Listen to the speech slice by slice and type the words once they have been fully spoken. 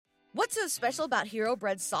What's so special about Hero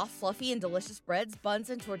Bread's soft, fluffy, and delicious breads, buns,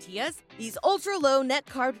 and tortillas? These ultra-low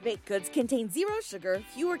net-carb baked goods contain zero sugar,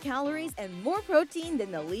 fewer calories, and more protein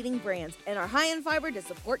than the leading brands, and are high in fiber to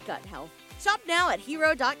support gut health. Shop now at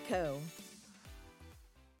hero.co.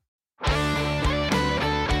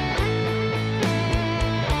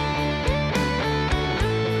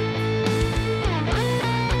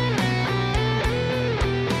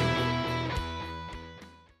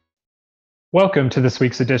 Welcome to this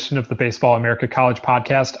week's edition of the Baseball America College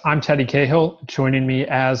Podcast. I'm Teddy Cahill. Joining me,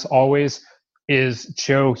 as always, is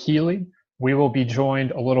Joe Healy. We will be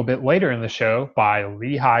joined a little bit later in the show by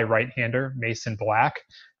Lehigh right-hander Mason Black,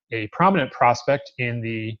 a prominent prospect in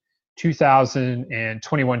the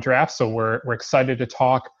 2021 draft. So we're excited to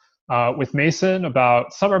talk with Mason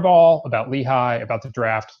about summer ball, about Lehigh, about the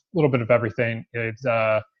draft, a little bit of everything. It's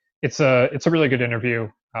a really good interview.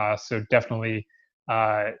 So definitely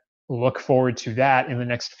look forward to that in the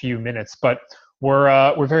next few minutes. But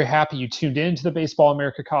we're very happy you tuned in to the Baseball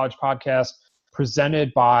America College Podcast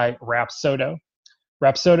presented by Rapsodo.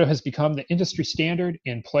 Rapsodo has become the industry standard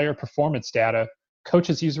in player performance data.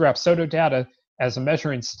 Coaches use Rapsodo data as a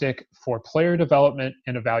measuring stick for player development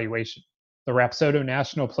and evaluation. The Rapsodo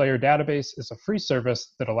National Player Database is a free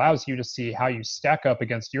service that allows you to see how you stack up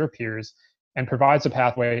against your peers and provides a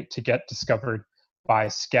pathway to get discovered by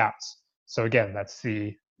scouts. So again,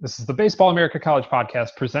 this is the Baseball America College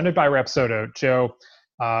Podcast presented by Rapsodo. Joe,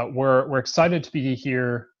 we're excited to be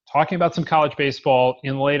here talking about some college baseball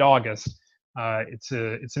in late August. It's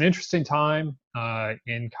an interesting time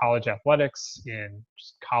in college athletics, in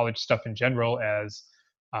just college stuff in general, as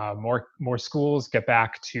more schools get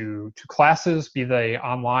back to classes, be they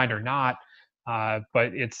online or not.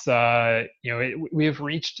 But it's we have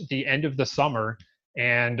reached the end of the summer,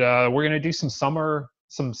 and we're going to do some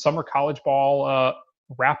summer college ball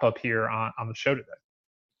wrap up here on the show today.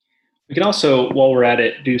 We can also, while we're at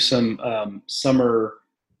it, do some summer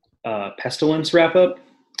pestilence wrap up.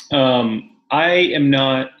 I'm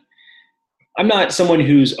not someone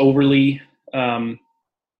who's overly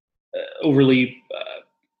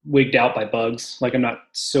wigged out by bugs. Like, I'm not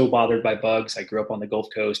so bothered by bugs. I grew up on the Gulf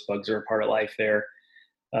Coast. Bugs are a part of life there,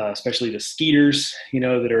 especially the skeeters,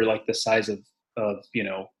 that are like the size of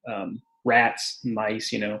rats,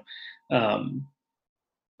 mice,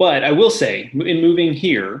 But I will say, in moving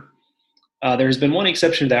here, there's been one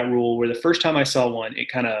exception to that rule where the first time I saw one, it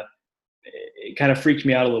kind of freaked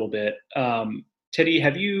me out a little bit. Teddy,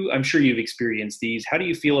 I'm sure you've experienced these. How do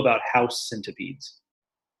you feel about house centipedes?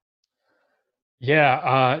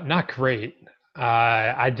 Yeah, not great.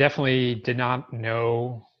 I definitely did not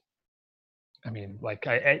know. I mean,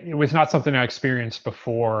 it was not something I experienced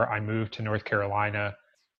before I moved to North Carolina.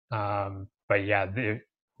 But yeah,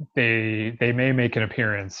 they may make an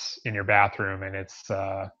appearance in your bathroom, and it's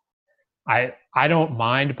I don't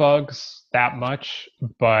mind bugs that much,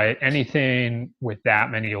 but anything with that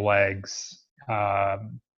many legs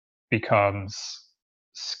becomes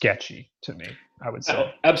sketchy to me, I would say.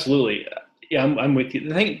 Oh, absolutely. Yeah, I'm with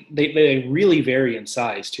you. I think they really vary in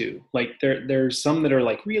size too. Like there's some that are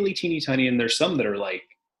like really teeny tiny, and there's some that are like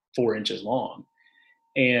 4 inches long.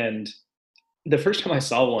 And the first time I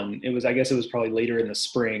saw one, I guess it was probably later in the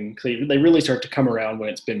spring. They really start to come around when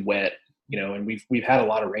it's been wet, and we've had a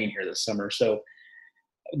lot of rain here this summer. So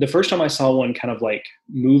the first time I saw one kind of like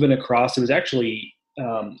moving across, it was actually,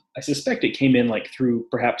 I suspect it came in like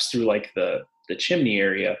perhaps through like the chimney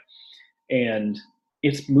area, and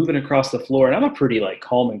it's moving across the floor. And I'm a pretty like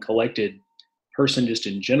calm and collected person just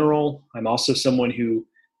in general. I'm also someone who,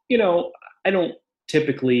 I don't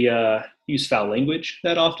typically use foul language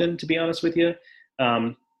that often, to be honest with you.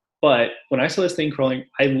 But when I saw this thing crawling,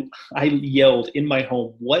 I yelled in my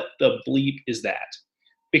home, "What the bleep is that?"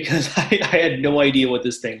 Because I had no idea what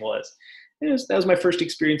this thing was. That was my first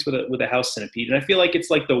experience with a house centipede. And I feel like it's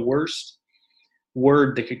like the worst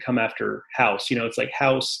word that could come after house. It's like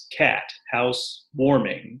house cat, house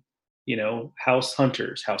warming, house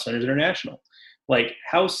hunters international. Like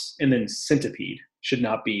house and then centipede should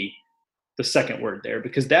not be the second word there,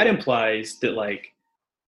 because that implies that like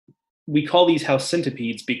we call these house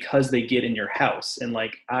centipedes because they get in your house. And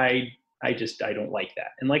like, I don't like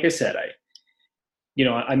that. And like I said,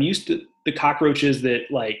 I'm used to the cockroaches that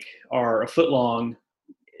like are a foot long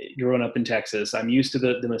growing up in Texas. I'm used to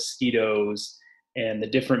the mosquitoes and the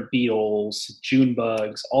different beetles, June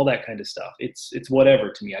bugs, all that kind of stuff. It's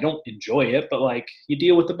whatever to me. I don't enjoy it, but like you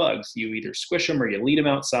deal with the bugs. You either squish them or you lead them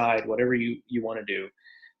outside, whatever you want to do.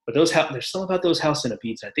 But there's something about those house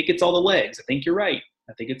centipedes. I think it's all the legs. I think you're right.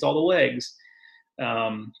 I think it's all the legs.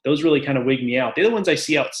 Those really kind of wig me out. The other ones I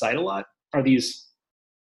see outside a lot are these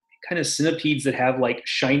kind of centipedes that have like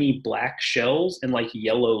shiny black shells and like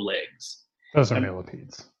yellow legs. Those are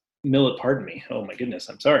millipedes. Pardon me. Oh my goodness.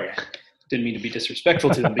 I'm sorry. I didn't mean to be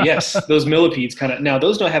disrespectful to them, but yes, those millipedes now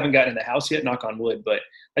those haven't gotten in the house yet, knock on wood, but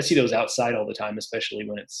I see those outside all the time, especially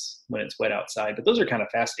when it's wet outside. But those are kind of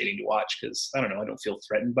fascinating to watch because I don't know, I don't feel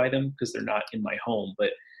threatened by them because they're not in my home.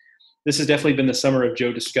 But this has definitely been the summer of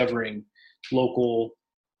Joe discovering local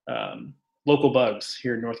bugs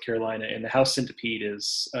here in North Carolina, and the house centipede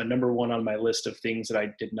is number one on my list of things that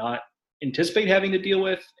I did not anticipate having to deal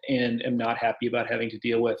with and am not happy about having to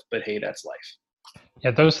deal with. But hey, that's life. Yeah,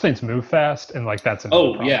 those things move fast, and like that's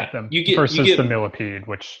another problem with them. Versus the millipede,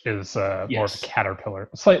 which is more of a caterpillar,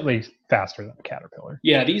 slightly faster than a caterpillar.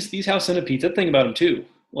 Yeah, these house centipedes. That thing about them too.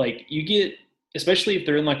 Like you get, especially if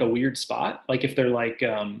they're in like a weird spot, like if they're like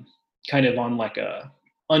kind of on like a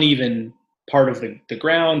uneven part of the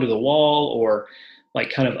ground or the wall, or like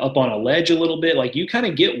kind of up on a ledge a little bit. Like you kind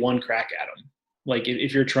of get one crack at them. Like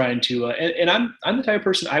if you're trying to, and I'm the type of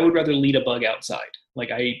person I would rather lead a bug outside. Like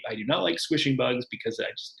I do not like squishing bugs because I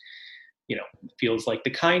just, it feels like the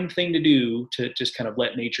kind thing to do to just kind of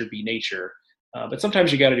let nature be nature. But sometimes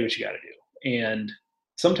you got to do what you got to do. And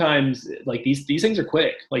sometimes like these things are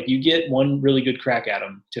quick. Like you get one really good crack at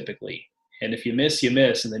them typically. And if you miss, you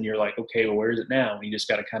miss. And then you're like, okay, well, where is it now? And you just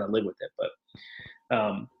got to kind of live with it. But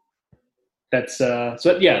that's, a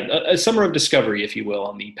summer of discovery, if you will,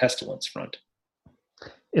 on the pestilence front.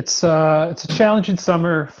 It's a challenging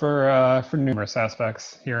summer for numerous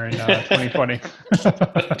aspects here in 2020.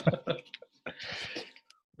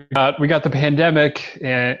 We got the pandemic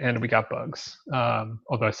and we got bugs.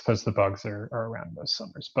 Although I suppose the bugs are around most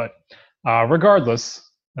summers, but regardless,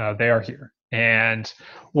 they are here, and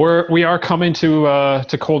we are coming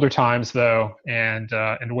to colder times though, and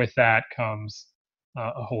with that comes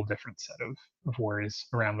a whole different set of worries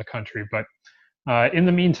around the country, but. In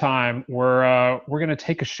the meantime, we're going to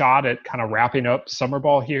take a shot at kind of wrapping up summer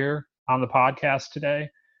ball here on the podcast today.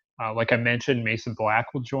 Like I mentioned, Mason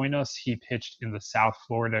Black will join us. He pitched in the South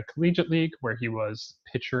Florida Collegiate League, where he was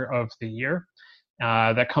Pitcher of the Year.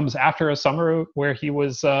 That comes after a summer where he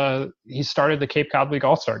started the Cape Cod League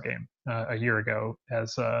All-Star Game a year ago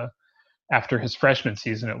after his freshman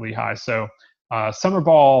season at Lehigh. So summer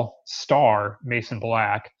ball star Mason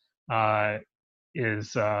Black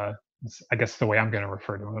is. I guess the way I'm going to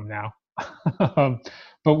refer to him now.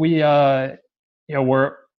 But we've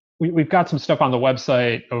got some stuff on the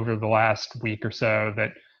website over the last week or so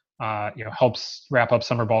that helps wrap up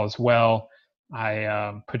summer ball as well.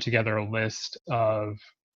 I put together a list of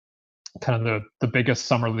kind of the biggest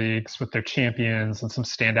summer leagues with their champions and some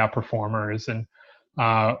standout performers. And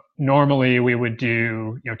normally we would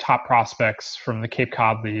do top prospects from the Cape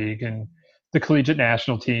Cod League and the collegiate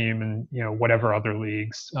national team and whatever other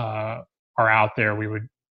leagues are out there. We would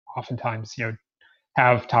oftentimes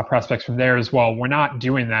have top prospects from there as well. We're not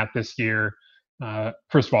doing that this year.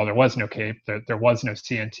 First of all, there was no Cape, there was no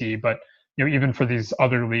CNT, but even for these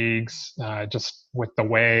other leagues, just with the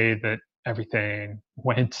way that everything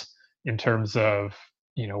went in terms of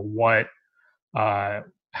what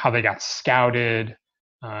how they got scouted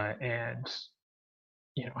and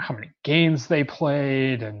how many games they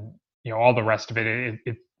played and all the rest of it.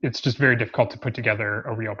 It's just very difficult to put together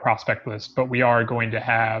a real prospect list. But we are going to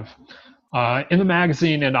have in the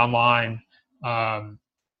magazine and online, some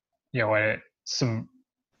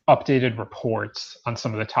updated reports on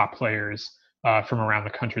some of the top players from around the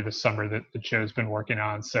country this summer that Joe's been working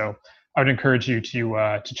on. So I would encourage you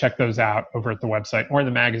to check those out over at the website or the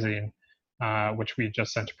magazine, which we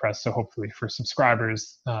just sent to press. So hopefully for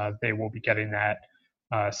subscribers, they will be getting that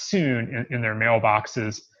soon in their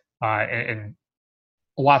mailboxes. And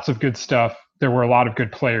lots of good stuff. There were a lot of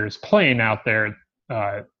good players playing out there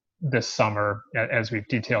this summer. As we've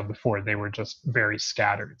detailed before, they were just very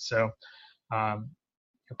scattered. So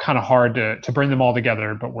kind of hard to bring them all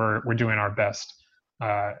together, but we're doing our best,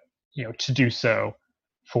 to do so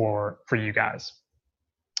for you guys.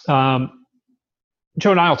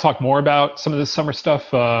 Joe and I will talk more about some of this summer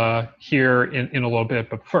stuff here in a little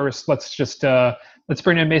bit. But first, let's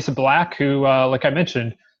bring in Mason Black, who, like I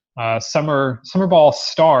mentioned, summer ball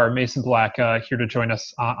star Mason Black here to join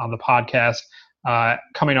us on the podcast,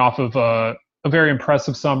 coming off of a very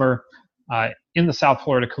impressive summer in the South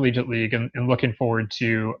Florida Collegiate League, and looking forward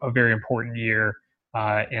to a very important year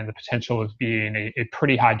and the potential of being a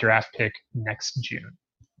pretty high draft pick next June.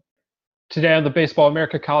 Today on the Baseball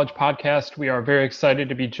America College podcast, we are very excited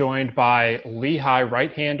to be joined by Lehigh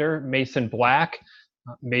right-hander Mason Black.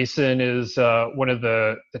 Mason is one of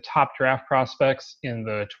the top draft prospects in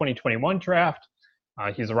the 2021 draft.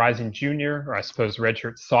 He's a rising junior, or I suppose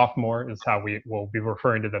redshirt sophomore is how we will be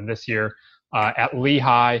referring to them this year, at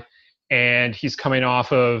Lehigh. And he's coming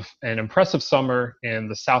off of an impressive summer in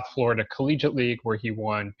the South Florida Collegiate League, where he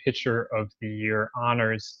won Pitcher of the Year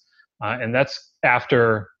honors. And that's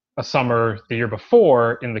after a summer the year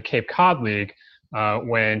before in the Cape Cod League,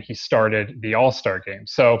 when he started the All-Star game.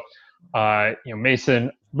 So,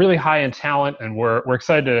 Mason, really high in talent, and we're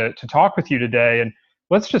excited to talk with you today. And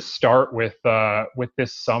let's just start with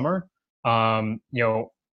this summer.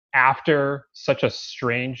 After such a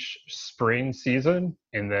strange spring season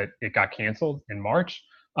in that it got canceled in March,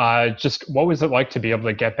 just what was it like to be able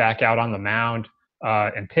to get back out on the mound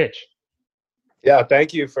and pitch? Yeah,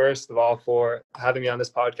 thank you first of all for having me on this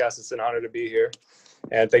podcast. It's an honor to be here,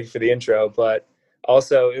 and thank you for the intro. But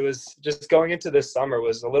also, it was just going into this summer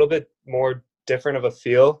was a little bit more different of a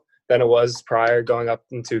feel than it was prior going up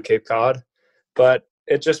into Cape Cod. But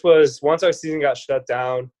it just was, once our season got shut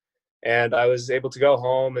down and I was able to go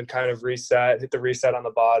home and kind of hit the reset on the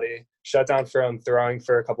body, shut down from throwing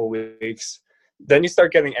for a couple of weeks. Then you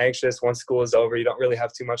start getting anxious once school is over. You don't really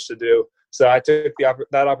have too much to do. So I took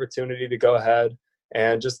that opportunity to go ahead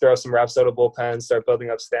and just throw some Rapsodo bullpens, start building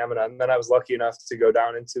up stamina. And then I was lucky enough to go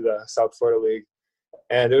down into the South Florida League.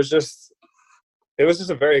 And it was just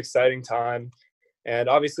a very exciting time. And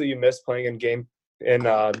obviously you miss playing in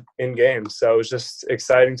games. So it was just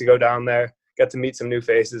exciting to go down there, get to meet some new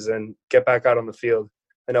faces, and get back out on the field.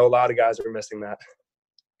 I know a lot of guys were missing that.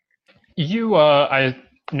 You, I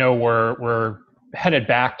know, were headed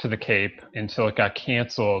back to the Cape until it got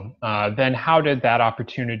canceled. Then how did that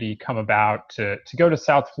opportunity come about to go to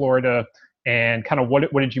South Florida, and kind of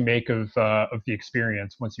what did you make of the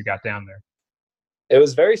experience once you got down there? It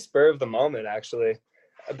was very spur of the moment, actually.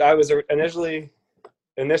 I was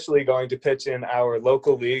initially going to pitch in our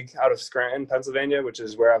local league out of Scranton, Pennsylvania, which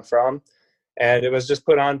is where I'm from. And it was just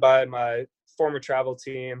put on by my former travel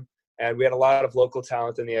team, and we had a lot of local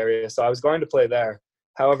talent in the area. So I was going to play there.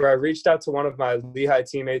 However, I reached out to one of my Lehigh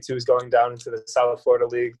teammates who was going down into the South Florida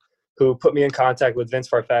League, who put me in contact with Vince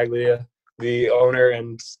Farfaglia, the owner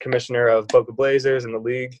and commissioner of Boca Blazers and the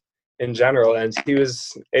league in general. And he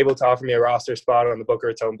was able to offer me a roster spot on the Boca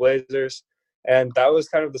Raton Blazers. And that was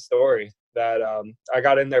kind of the story, that I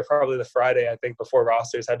got in there probably the Friday, I think, before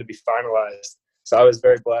rosters had to be finalized. So I was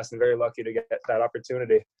very blessed and very lucky to get that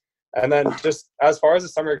opportunity. And then just as far as the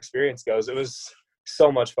summer experience goes, it was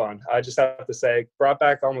so much fun. I just have to say, brought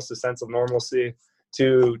back almost a sense of normalcy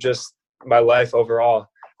to just my life overall.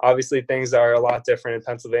 Obviously, things are a lot different in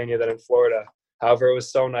Pennsylvania than in Florida. However, it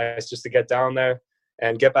was so nice just to get down there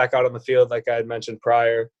and get back out on the field, like I had mentioned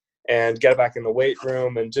prior, and get back in the weight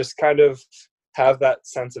room and just kind of have that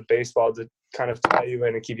sense of baseball to kind of tie you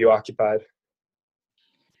in and keep you occupied.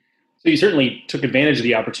 So you certainly took advantage of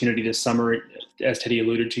the opportunity this summer. As Teddy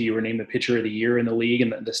alluded to, you were named the Pitcher of the Year in the league,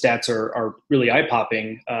 and the stats are really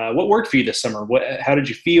eye-popping. What worked for you this summer? How did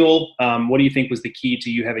you feel? What do you think was the key to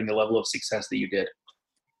you having the level of success that you did?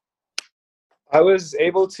 I was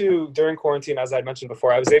able to, during quarantine, as I mentioned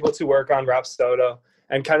before, I was able to work on Rapsodo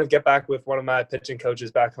and kind of get back with one of my pitching coaches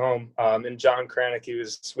back home, and John Kranick. He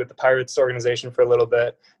was with the Pirates organization for a little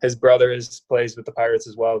bit. His brother plays with the Pirates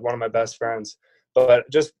as well, one of my best friends. But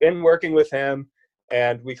just in working with him,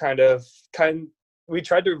 and we tried to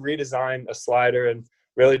redesign a slider and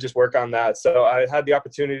really just work on that. So I had the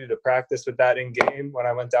opportunity to practice with that in game when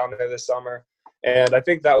I went down there this summer. And I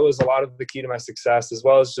think that was a lot of the key to my success, as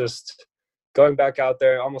well as just going back out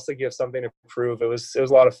there, almost like you have something to prove. It was a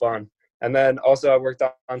lot of fun. And then also I worked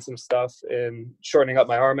on some stuff in shortening up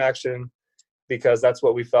my arm action, because that's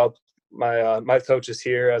what we felt. My coaches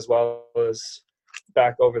here, as well as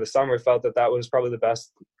back over the summer, felt that was probably the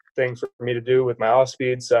best thing for me to do with my off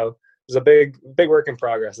speed. So it was a big work in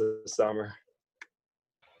progress this summer.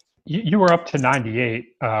 You were up to 98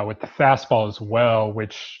 with the fastball as well,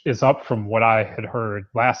 which is up from what I had heard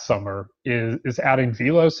last summer. Is adding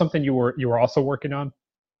velo something you were also working on?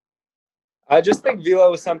 I just think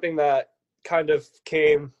velo was something that kind of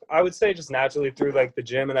came, I would say, just naturally through like the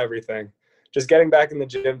gym and everything. Just getting back in the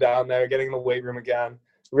gym down there, getting in the weight room again,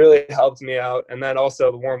 really helped me out. And then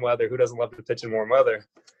also the warm weather. Who doesn't love to pitch in warm weather?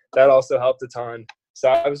 That also helped a ton. So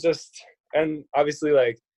I was and obviously,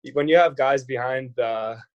 like, when you have guys behind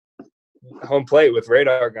the home plate with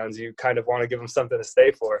radar guns, you kind of want to give them something to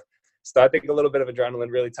stay for. So I think a little bit of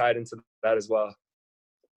adrenaline really tied into that as well.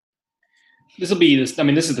 This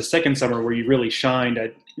is the second summer where you really shined.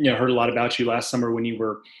 I heard a lot about you last summer when you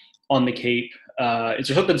were on the Cape. Is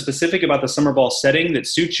there something specific about the summer ball setting that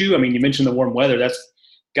suits you? I mean, you mentioned the warm weather. That's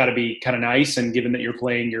got to be kind of nice. And given that you're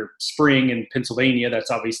playing your spring in Pennsylvania,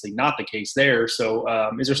 that's obviously not the case there. So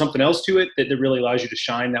is there something else to it that really allows you to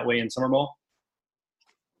shine that way in summer ball?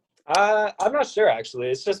 I'm not sure, actually.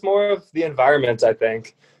 It's just more of the environment, I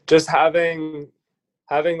think. Just having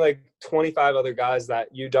like 25 other guys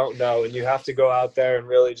that you don't know, and you have to go out there and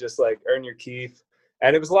really just like earn your keep.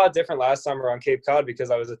 And it was a lot different last summer on Cape Cod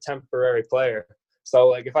because I was a temporary player. So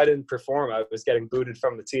like if I didn't perform, I was getting booted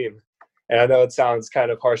from the team. And I know it sounds kind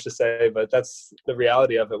of harsh to say, but that's the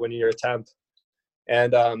reality of it when you're a temp.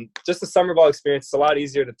 And just the summer ball experience, it's a lot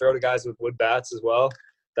easier to throw to guys with wood bats as well.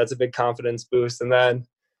 That's a big confidence boost. And then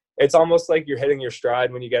it's almost like you're hitting your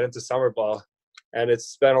stride when you get into summer ball. And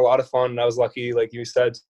it's been a lot of fun. And I was lucky, like you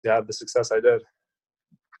said, to have the success I did.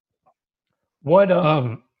 What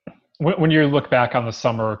when you look back on the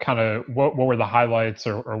summer, kind of what were the highlights,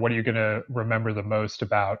 or what are you going to remember the most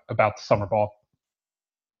about the summer ball?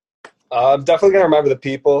 I'm definitely going to remember the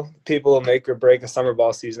people. People will make or break a summer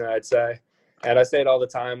ball season, I'd say. And I say it all the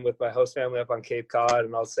time with my host family up on Cape Cod,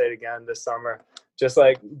 and I'll say it again this summer. Just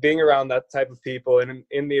like being around that type of people and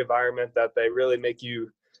in the environment that they really make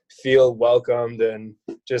you feel welcomed and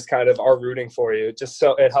just kind of are rooting for you.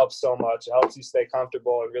 It helps so much. It helps you stay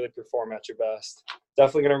comfortable and really perform at your best.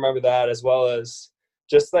 Definitely going to remember that, as well as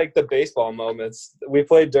just like the baseball moments. We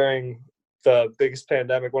played during the biggest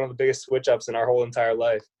pandemic, one of the biggest switch ups in our whole entire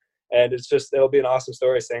life. And it'll be an awesome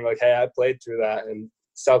story saying like, hey, I played through that. And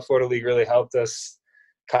South Florida League really helped us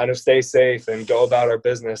kind of stay safe and go about our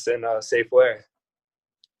business in a safe way.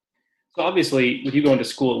 So obviously, with you going to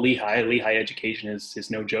school at Lehigh education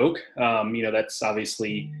is no joke. That's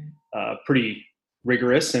obviously pretty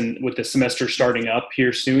rigorous. And with the semester starting up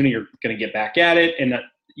here soon, you're going to get back at it. And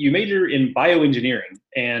you major in bioengineering.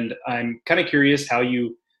 And I'm kind of curious how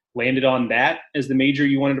you landed on that as the major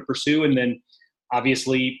you wanted to pursue. And then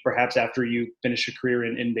obviously, perhaps after you finish a career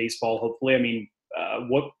in baseball, hopefully, I mean,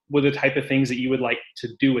 what were the type of things that you would like to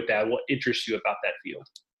do with that? What interests you about that field?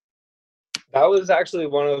 That was actually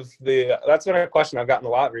that's been a question I've gotten a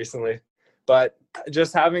lot recently. But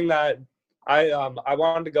just having that, I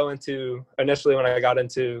wanted to go into, initially when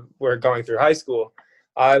we're going through high school,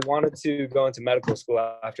 I wanted to go into medical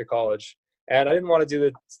school after college. And I didn't want to do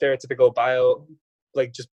the stereotypical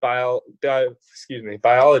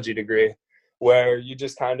biology degree, where you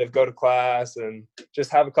just kind of go to class and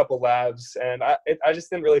just have a couple labs. And I just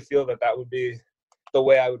didn't really feel that would be the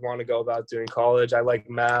way I would want to go about doing college. I like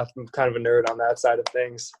math. I'm kind of a nerd on that side of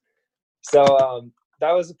things. So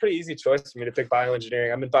that was a pretty easy choice for me to pick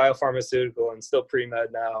bioengineering. I'm in biopharmaceutical and still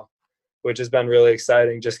pre-med now, which has been really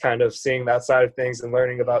exciting, just kind of seeing that side of things and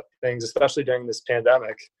learning about things, especially during this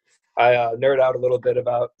pandemic. I nerd out a little bit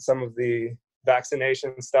about some of the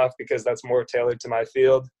vaccination stuff because that's more tailored to my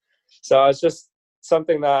field. So it's just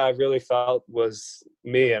something that I really felt was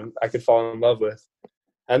me and I could fall in love with.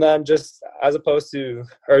 And then just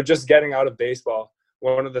just getting out of baseball,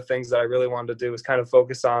 one of the things that I really wanted to do was kind of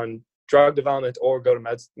focus on drug development or go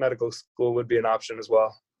to medical school would be an option as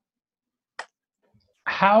well.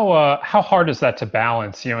 How hard is that to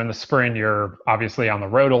balance? In the spring, you're obviously on the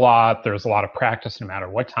road a lot. There's a lot of practice no matter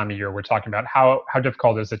what time of year we're talking about. How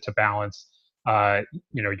difficult is it to balance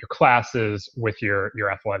your classes with your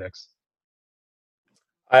athletics?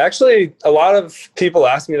 A lot of people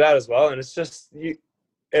ask me that as well. And it's just,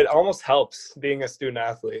 it almost helps being a student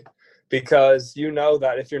athlete, because you know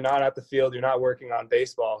that if you're not at the field, you're not working on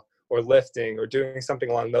baseball or lifting or doing something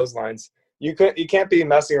along those lines, you can't be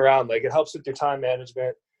messing around. Like, it helps with your time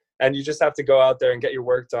management, and you just have to go out there and get your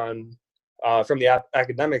work done from the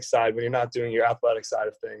academic side when you're not doing your athletic side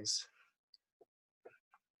of things.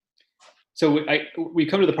 So we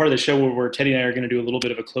come to the part of the show where Teddy and I are going to do a little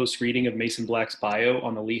bit of a close reading of Mason Black's bio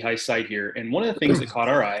on the Lehigh site here. And one of the things that caught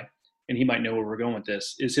our eye, and he might know where we're going with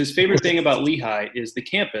this, is his favorite thing about Lehigh is the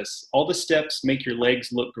campus. All the steps make your legs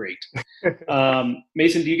look great.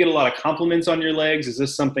 Mason, do you get a lot of compliments on your legs? Is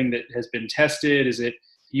this something that has been tested? Is it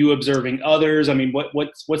you observing others? I mean,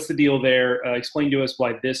 what's the deal there? Explain to us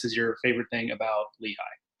why this is your favorite thing about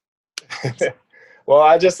Lehigh. Well,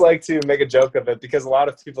 I just like to make a joke of it because a lot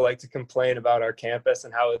of people like to complain about our campus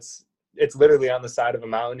and how it's literally on the side of a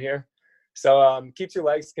mountain here. So keeps your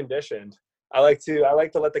legs conditioned. I like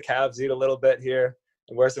to let the calves eat a little bit here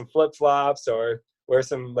and wear some flip flops or wear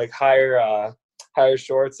some like higher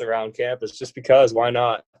shorts around campus, just because. Why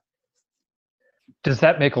not? Does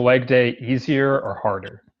that make leg day easier or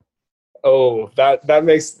harder? Oh, that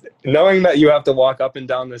makes, knowing that you have to walk up and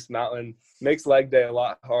down this mountain makes leg day a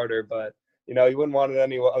lot harder, but you wouldn't want it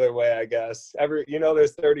any other way, I guess.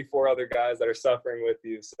 There's 34 other guys that are suffering with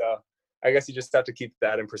you. So I guess you just have to keep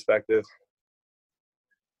that in perspective.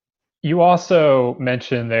 You also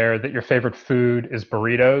mentioned there that your favorite food is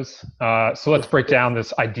burritos. So let's break down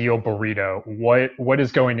this ideal burrito. What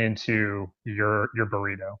is going into your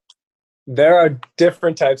burrito? There are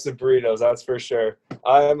different types of burritos, that's for sure.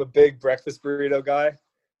 I am a big breakfast burrito guy.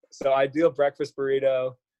 So ideal breakfast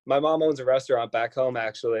burrito. My mom owns a restaurant back home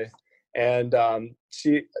actually, and I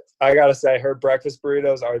gotta say, her breakfast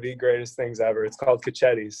burritos are the greatest things ever. It's called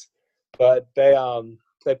Cachetti's, but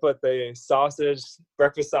they put the sausage,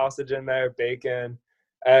 breakfast sausage in there, bacon,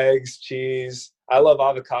 eggs, cheese. I love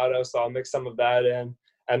avocado, so I'll mix some of that in,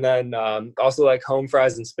 and then also like home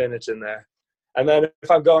fries and spinach in there. And then if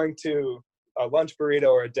I'm going to a lunch burrito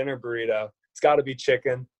or a dinner burrito, it's got to be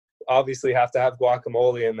chicken. Obviously, have to have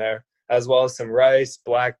guacamole in there, as well as some rice,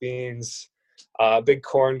 black beans, big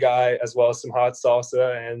corn guy, as well as some hot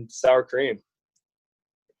salsa and sour cream.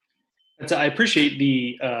 I appreciate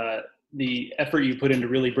the effort you put into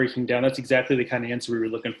really breaking down. That's exactly the kind of answer we were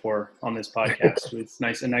looking for on this podcast.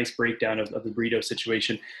 It's a nice breakdown of the burrito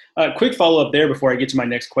situation. Quick follow up there before I get to my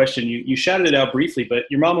next question. You shouted it out briefly, but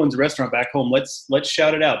your mom owns a restaurant back home. Let's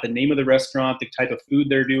shout it out. The name of the restaurant, the type of food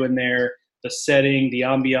they're doing there, the setting, the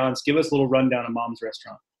ambiance. Give us a little rundown of Mom's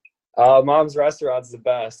restaurant. Mom's restaurant's the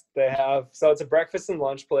best. It's a breakfast and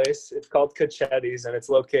lunch place. It's called Cachetti's, and it's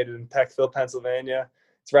located in Peckville, Pennsylvania.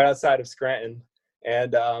 It's right outside of Scranton,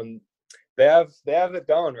 and they have it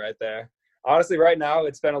going right there. Honestly, right now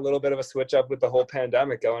it's been a little bit of a switch up with the whole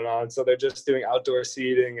pandemic going on, so they're just doing outdoor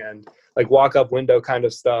seating and like walk up window kind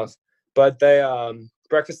of stuff. But they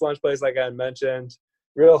breakfast lunch place, like I mentioned,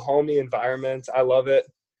 real homey environment. I love it,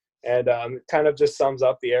 and it kind of just sums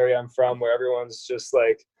up the area I'm from, where everyone's just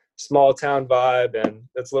like small town vibe, and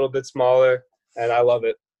it's a little bit smaller, and I love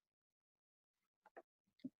it.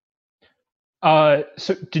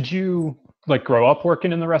 So did you like grow up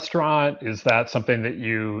working in the restaurant? Is that something that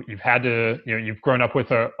you've had to, you've grown up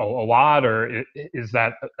with a lot, or is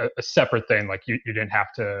that a separate thing? Like you didn't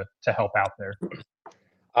have to help out there?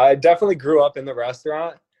 I definitely grew up in the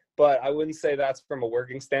restaurant, but I wouldn't say that's from a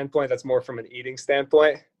working standpoint. That's more from an eating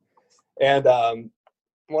standpoint. And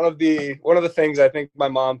one of the things I think my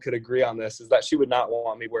mom could agree on this is that she would not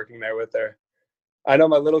want me working there with her. I know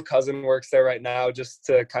my little cousin works there right now just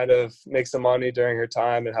to kind of make some money during her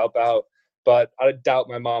time and help out, but I doubt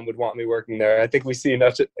my mom would want me working there. I think we see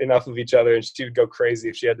enough of each other, and she would go crazy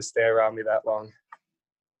if she had to stay around me that long.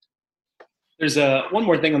 There's one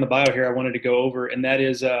more thing on the bio here I wanted to go over, and that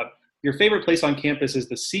is your favorite place on campus is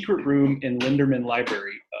the secret room in Linderman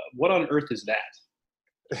Library. What on earth is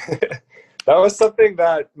that? That was something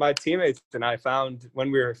that my teammates and I found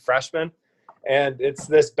when we were freshmen, and it's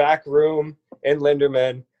this back room in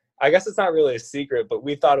Linderman. I guess it's not really a secret, but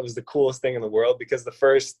we thought it was the coolest thing in the world because the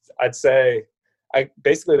first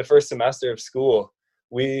semester of school,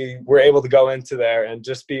 we were able to go into there and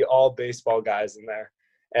just be all baseball guys in there.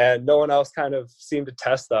 And no one else kind of seemed to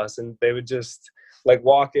test us, and they would just like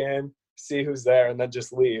walk in, see who's there, and then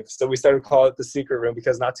just leave. So we started calling it the secret room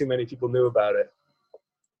because not too many people knew about it.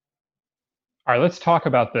 All right, let's talk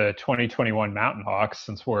about the 2021 Mountain Hawks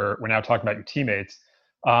since we're now talking about your teammates.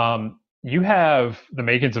 You have the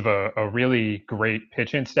makings of a really great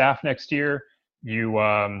pitching staff next year. You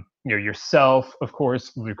yourself, of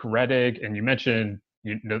course, Luke Reddig, and you mentioned,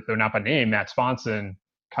 though not by name, Matt Swanson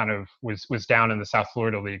kind of was down in the South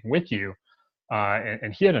Florida League with you,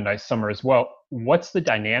 and he had a nice summer as well. What's the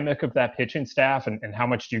dynamic of that pitching staff, and how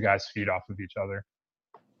much do you guys feed off of each other?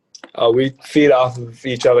 We feed off of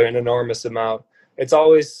each other an enormous amount. It's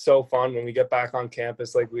always so fun when we get back on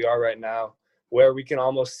campus like we are right now, where we can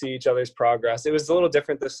almost see each other's progress. It was a little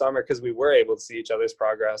different this summer because we were able to see each other's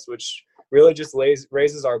progress, which really just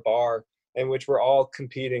raises our bar, in which we're all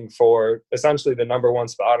competing for essentially the number one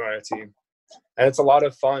spot on our team. And it's a lot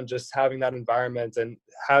of fun just having that environment and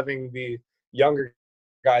having the younger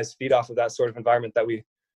guys feed off of that sort of environment that we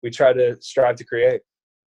try to strive to create.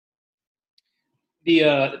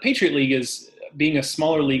 The Patriot League is being a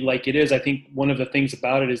smaller league like it is. I think one of the things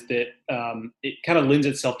about it is that it kind of lends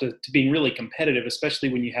itself to being really competitive, especially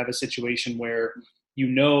when you have a situation where you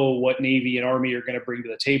know what Navy and Army are going to bring to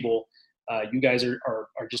the table. You guys are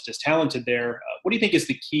just as talented there. What do you think is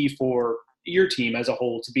the key for your team as a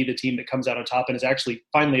whole to be the team that comes out on top and is actually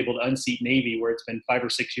finally able to unseat Navy, where it's been 5 or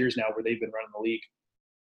 6 years now where they've been running the league?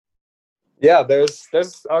 Yeah, there's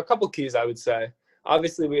a couple keys, I would say.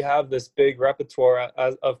 Obviously, we have this big repertoire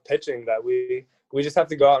of pitching that we just have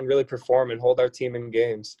to go out and really perform and hold our team in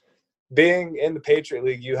games. Being in the Patriot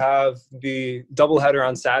League, you have the doubleheader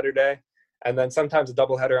on Saturday, and then sometimes a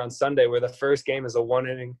doubleheader on Sunday, where the first game is a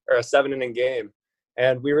 1-inning or a 7-inning game.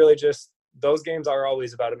 And we really those games are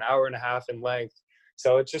always about an hour and a half in length.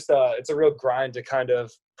 So it's just it's a real grind to kind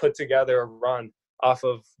of put together a run off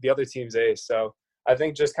of the other team's ace. So I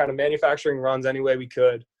think just kind of manufacturing runs any way we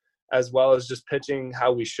could, as well as just pitching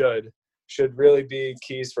how we should really be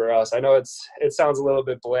keys for us. I know it sounds a little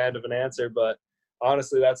bit bland of an answer, but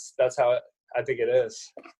honestly, that's how I think it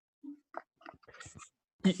is.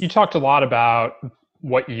 You talked a lot about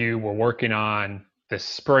what you were working on this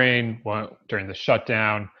spring during the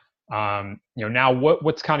shutdown. Now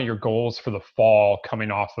what's kind of your goals for the fall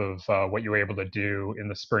coming off of what you were able to do in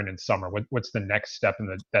the spring and summer? What's the next step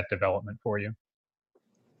in that development for you?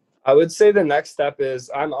 I would say the next step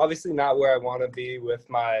is I'm obviously not where I want to be with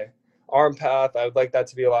my arm path. I would like that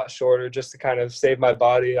to be a lot shorter just to kind of save my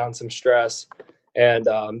body on some stress and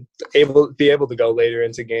be able to go later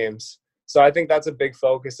into games. So I think that's a big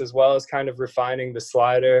focus, as well as kind of refining the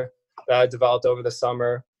slider that I developed over the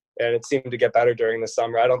summer, and it seemed to get better during the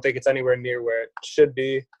summer. I don't think it's anywhere near where it should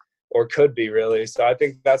be or could be, really. So I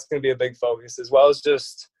think that's going to be a big focus, as well as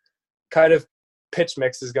just kind of pitch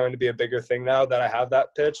mix is going to be a bigger thing now that I have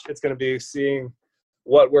that pitch. It's going to be seeing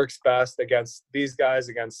what works best against these guys,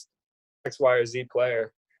 against X, Y, or Z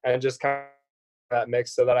player, and just kind of that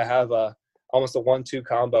mix so that I have almost a 1-2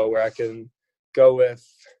 combo where I can go with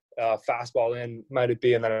fastball in, might it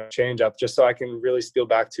be, and then a changeup, just so I can really steal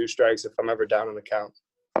back 2 strikes if I'm ever down in the count.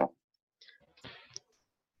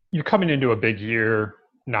 You're coming into a big year,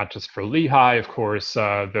 not just for Lehigh, of course,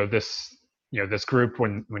 though this group,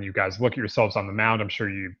 when you guys look at yourselves on the mound, I'm sure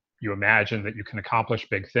you imagine that you can accomplish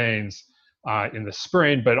big things in the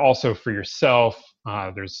spring, but also for yourself.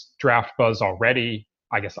 There's draft buzz already.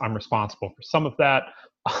 I guess I'm responsible for some of that.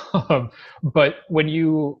 But when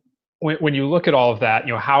you look at all of that,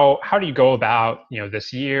 how do you go about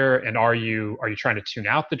this year? And are you trying to tune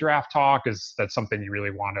out the draft talk? Is that something you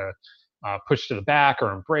really want to push to the back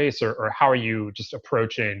or embrace, or how are you just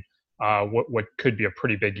approaching what could be a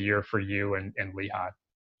pretty big year for you and Lehigh?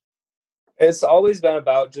 It's always been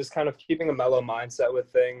about just kind of keeping a mellow mindset with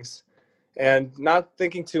things and not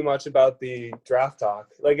thinking too much about the draft talk.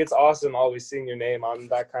 Like, it's awesome always seeing your name on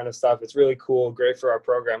that kind of stuff. It's really cool, great for our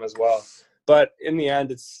program as well. But in the end,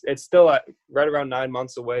 it's still right around 9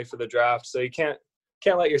 months away for the draft. So you can't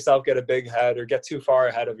let yourself get a big head or get too far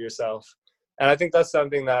ahead of yourself. And I think that's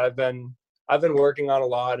something that I've been working on a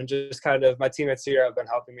lot, and just kind of my teammates here have been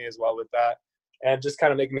helping me as well with that, and just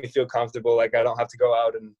kind of making me feel comfortable, like I don't have to go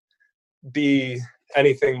out and be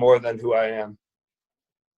anything more than who I am.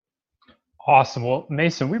 Awesome. Well,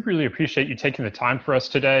 Mason, we really appreciate you taking the time for us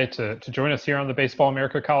today to join us here on the Baseball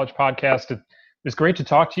America College podcast. It was great to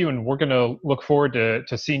talk to you, and we're going to look forward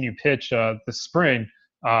to seeing you pitch this spring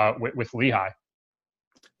with Lehigh.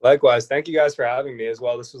 Likewise. Thank you guys for having me as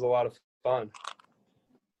well. This was a lot of fun.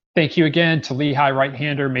 Thank you again to Lehigh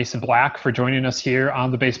right-hander Mason Black for joining us here on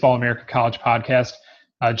the Baseball America College podcast.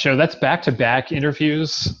 Joe, that's back-to-back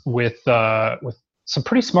interviews with some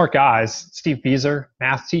pretty smart guys. Steve Beezer,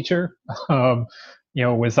 math teacher,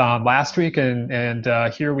 was on last week, and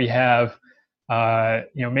here we have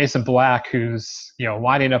Mason Black, who's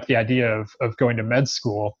lining up the idea of going to med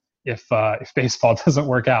school if baseball doesn't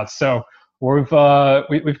work out. So we've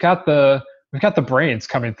got the brains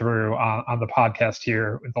coming through on the podcast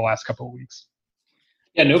here in the last couple of weeks.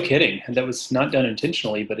 Yeah, no kidding. That was not done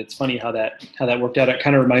intentionally, but it's funny how that worked out. It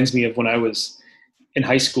kind of reminds me of when I was in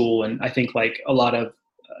high school, and I think like a lot of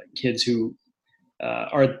kids who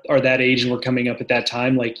are that age and were coming up at that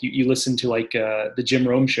time, like you listen to like the Jim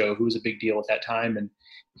Rome show, who was a big deal at that time, and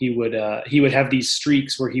he would have these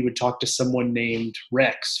streaks where he would talk to someone named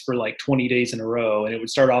Rex for like 20 days in a row, and it would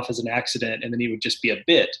start off as an accident, and then he would just be a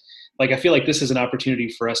bit. Like, I feel like this is an opportunity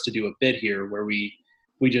for us to do a bit here where we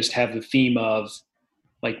just have the theme of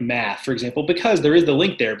like math, for example, because there is the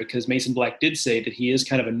link there, because Mason Black did say that he is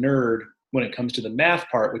kind of a nerd when it comes to the math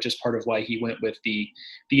part, which is part of why he went with the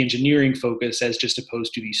engineering focus as just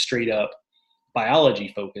opposed to the straight up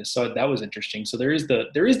biology focus. So that was interesting. So there is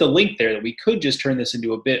the link there that we could just turn this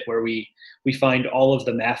into a bit where we find all of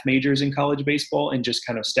the math majors in college baseball and just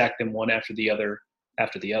kind of stack them one after the other.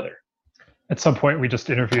 At some point, we just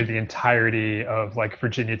interviewed the entirety of like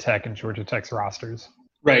Virginia Tech and Georgia Tech's rosters.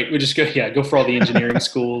 Right. We just go for all the engineering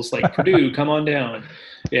schools, like Purdue, come on down.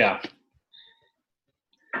 Yeah.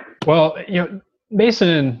 Well,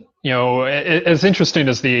 Mason, as interesting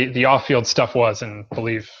as the off-field stuff was, and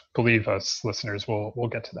believe us listeners, we'll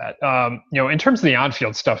get to that. In terms of the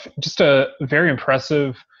on-field stuff, just a very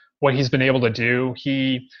impressive what he's been able to do.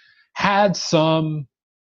 He had some,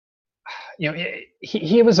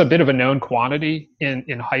 he was a bit of a known quantity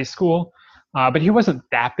in high school, but he wasn't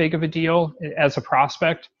that big of a deal as a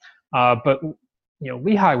prospect. But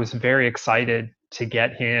Lehigh was very excited to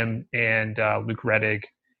get him and Luke Rettig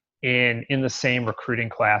in the same recruiting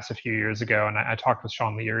class a few years ago. And I talked with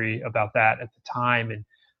Sean Leary about that at the time. And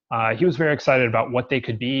he was very excited about what they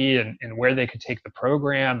could be and where they could take the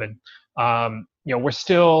program. And, we're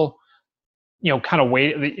still, kind of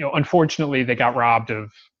waiting. Unfortunately, they got robbed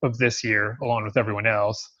of this year along with everyone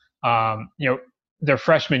else. Their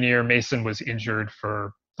freshman year, Mason was injured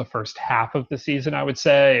for the first half of the season, I would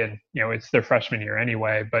say. And, it's their freshman year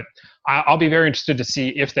anyway. But I'll be very interested to see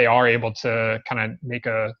if they are able to kind of make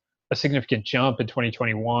a significant jump in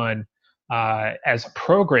 2021 as a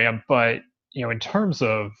program. But, in terms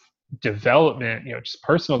of development, just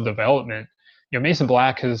personal development, Mason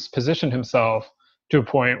Black has positioned himself to a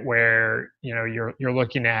point where, you're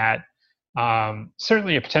looking at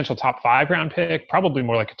certainly a potential top 5 round pick, probably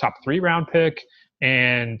more like a top 3 round pick.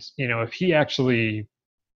 And, if he actually,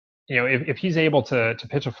 if he's able to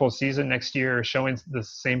pitch a full season next year, showing the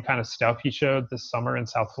same kind of stuff he showed this summer in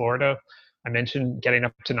South Florida, I mentioned getting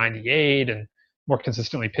up to 98 and more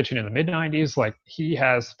consistently pitching in the mid 90s, like he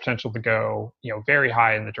has potential to go, very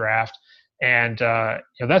high in the draft. And,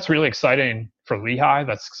 that's really exciting for Lehigh.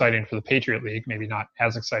 That's exciting for the Patriot League, maybe not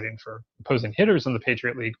as exciting for opposing hitters in the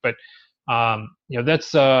Patriot League, but,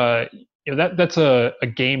 that's a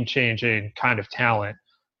game-changing kind of talent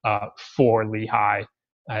for Lehigh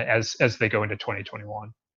as they go into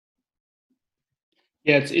 2021.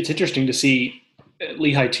 Yeah, it's interesting to see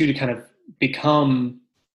Lehigh too to kind of become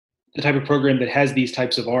the type of program that has these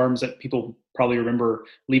types of arms that people probably remember.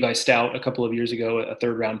 Levi Stout a couple of years ago, a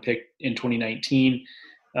 3rd round pick in 2019.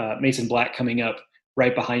 Mason Black coming up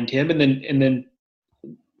right behind him, and then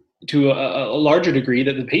to a larger degree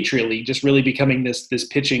that the Patriot League just really becoming this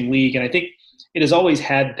pitching league. And I think it has always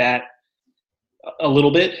had that a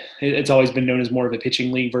little bit. It's always been known as more of a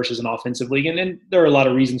pitching league versus an offensive league. And there are a lot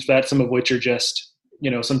of reasons for that, some of which are just,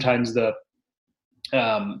 sometimes the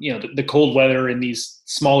cold weather in these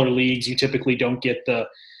smaller leagues, you typically don't get the,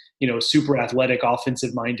 super athletic,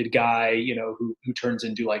 offensive minded guy, who turns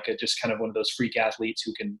into like just kind of one of those freak athletes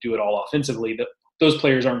who can do it all offensively. Those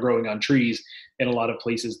players aren't growing on trees in a lot of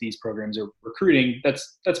places these programs are recruiting.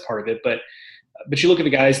 That's part of it. But you look at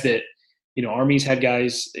the guys that, Army's had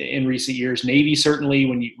guys in recent years, Navy certainly,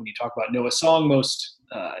 when you talk about Noah Song most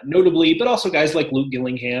notably, but also guys like Luke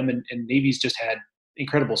Gillingham, and Navy's just had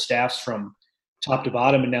incredible staffs from top to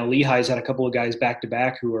bottom. And now Lehigh's had a couple of guys back to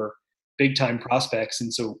back who are big time prospects.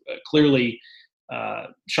 And so clearly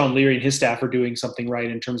Sean Leary and his staff are doing something right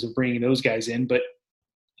in terms of bringing those guys in. But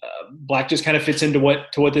Black just kind of fits into what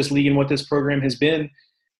this league and what this program has been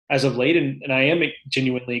as of late. And I am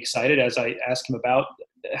genuinely excited as I ask him about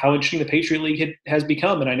how interesting the Patriot League has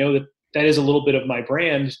become. And I know that is a little bit of my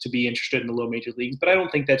brand to be interested in the low major leagues, but I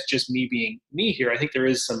don't think that's just me being me here. I think there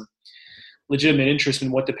is some legitimate interest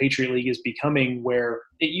in what the Patriot League is becoming, where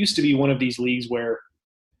it used to be one of these leagues where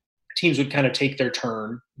teams would kind of take their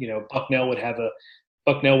turn. Bucknell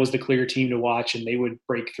was the clear team to watch, and they would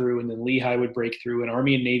break through, and then Lehigh would break through, and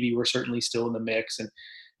Army and Navy were certainly still in the mix. And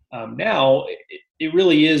now it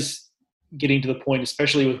really is getting to the point,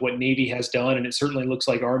 especially with what Navy has done, and it certainly looks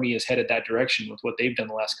like Army is headed that direction with what they've done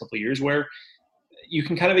the last couple of years, where you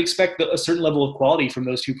can kind of expect a certain level of quality from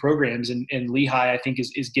those two programs. And Lehigh, I think,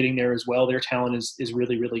 is getting there as well. Their talent is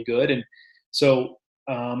really, really good. And so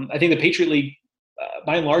I think the Patriot League,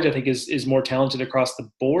 by and large, I think is more talented across the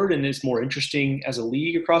board and is more interesting as a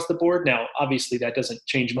league across the board. Now, obviously, that doesn't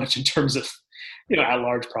change much in terms of,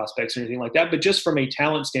 at-large prospects or anything like that. But just from a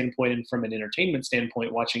talent standpoint and from an entertainment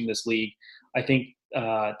standpoint, watching this league, I think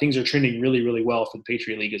things are trending really, really well for the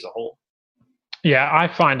Patriot League as a whole. Yeah, I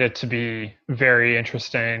find it to be very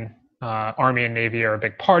interesting. Army and Navy are a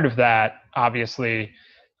big part of that, obviously,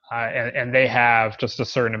 and they have just a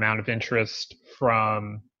certain amount of interest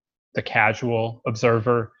from the casual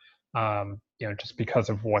observer, just because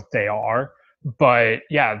of what they are. But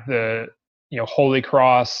yeah, the Holy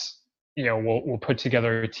Cross, will put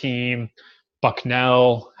together a team.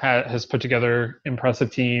 Bucknell has put together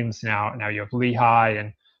impressive teams. Now you have Lehigh,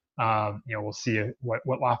 and we'll see what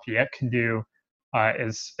Lafayette can do.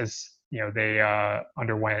 As they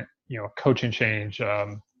underwent a coaching change,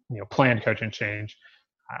 planned coaching change.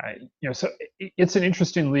 So it's an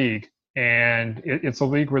interesting league, and it's a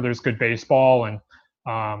league where there's good baseball, and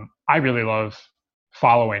I really love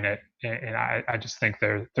following it. And I just think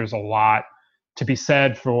there's a lot to be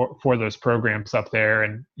said for those programs up there,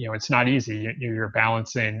 and it's not easy. You're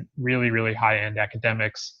balancing really, really high-end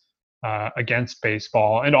academics against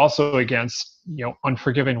baseball, and also against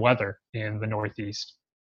unforgiving weather in the Northeast.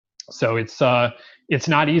 So it's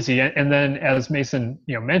not easy. And then, as Mason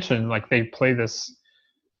mentioned, like they play this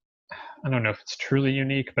I don't know if it's truly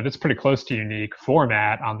unique, but it's pretty close to unique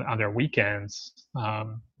format on their weekends.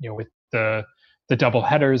 With the double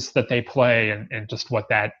headers that they play and just what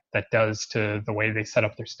that does to the way they set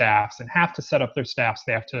up their staffs and have to set up their staffs.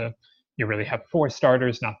 They have to, you really have 4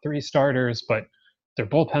 starters, not 3 starters, but their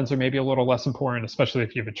bullpens are maybe a little less important, especially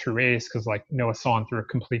if you have a true ace, because like Noah Son threw a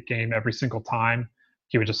complete game every single time.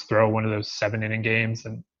 He would just throw one of those 7-inning games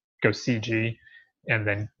and go CG, and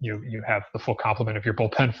then you have the full complement of your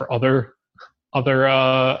bullpen for other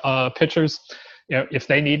pitchers, if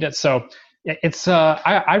they need it. So it's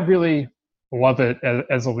I really love it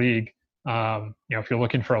as a league. If you're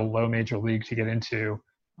looking for a low major league to get into,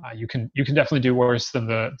 you can definitely do worse than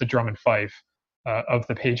the drum and fife of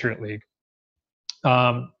the Patriot League.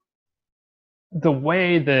 The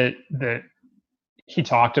way that he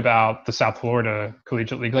talked about the South Florida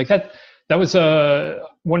Collegiate League, like that was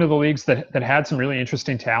one of the leagues that had some really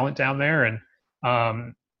interesting talent down there,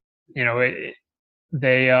 and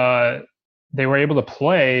they were able to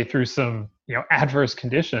play through some adverse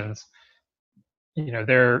conditions.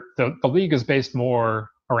 The league is based more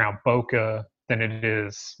around Boca than it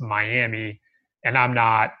is Miami, and I'm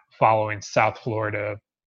not following South Florida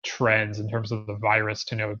trends in terms of the virus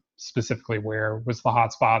to know specifically where was the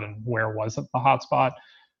hotspot and where wasn't the hotspot.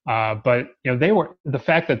 But the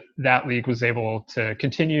fact that league was able to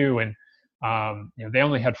continue, and they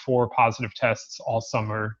only had 4 positive tests all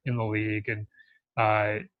summer in the league, and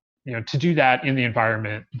to do that in the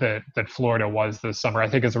environment that Florida was this summer, I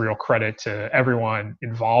think is a real credit to everyone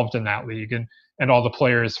involved in that league and all the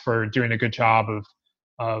players for doing a good job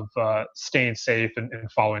of staying safe and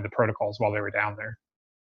following the protocols while they were down there.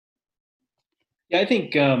 Yeah, I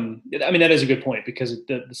think, that is a good point, because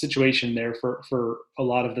the situation there for a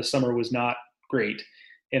lot of the summer was not great,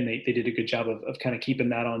 and they did a good job of kind of keeping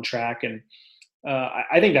that on track. And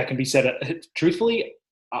I think that can be said truthfully.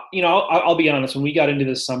 I'll be honest, when we got into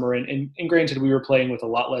this summer, and granted, we were playing with a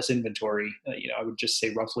lot less inventory, I would just say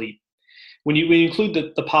roughly, when you include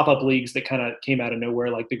the pop-up leagues that kind of came out of nowhere,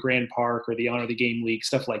 like the Grand Park or the Honor the Game League,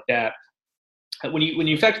 stuff like that, when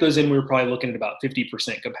you factor those in, we were probably looking at about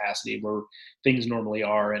 50% capacity where things normally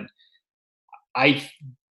are. And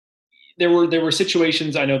there were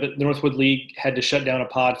situations, I know that the Northwood League had to shut down a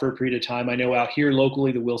pod for a period of time. I know out here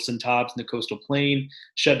locally, the Wilson Tops and the Coastal Plain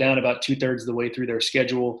shut down about 2/3 of the way through their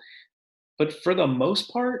schedule. But for the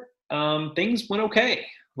most part, things went okay.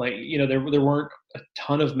 Like, there weren't a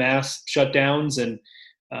ton of mass shutdowns and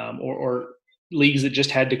or leagues that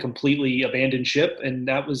just had to completely abandon ship. And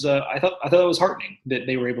that was, I thought that was heartening that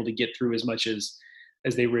they were able to get through as much as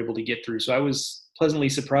they were able to get through. So I was pleasantly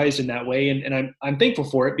surprised in that way. And I'm thankful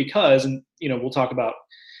for it because, and we'll talk about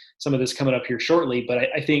some of this coming up here shortly, but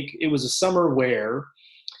I think it was a summer where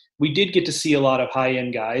we did get to see a lot of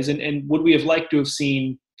high-end guys. And would we have liked to have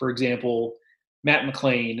seen, for example, Matt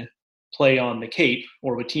McLain play on the Cape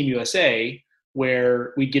or with Team USA,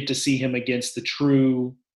 where we get to see him against the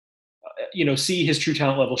true, see his true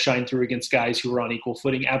talent level shine through against guys who were on equal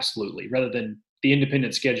footing? Absolutely. Rather than the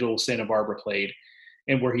independent schedule Santa Barbara played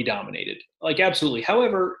and where he dominated. Like, absolutely.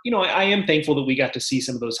 However, I am thankful that we got to see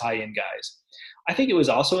some of those high-end guys. I think it was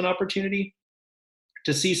also an opportunity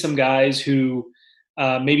to see some guys who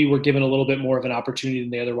maybe were given a little bit more of an opportunity than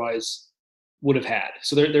they otherwise would have had.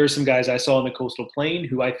 So there are some guys I saw in the Coastal Plain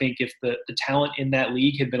who I think if the talent in that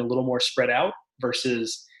league had been a little more spread out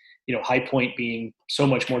versus, High Point being so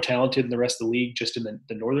much more talented than the rest of the league just in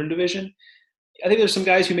the Northern Division, I think there's some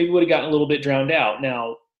guys who maybe would have gotten a little bit drowned out.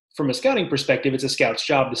 Now, from a scouting perspective, it's a scout's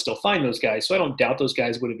job to still find those guys. So I don't doubt those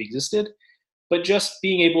guys would have existed. But just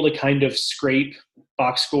being able to kind of scrape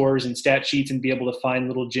box scores and stat sheets and be able to find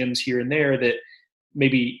little gems here and there that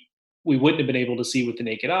maybe we wouldn't have been able to see with the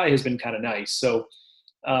naked eye has been kind of nice. So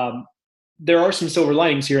there are some silver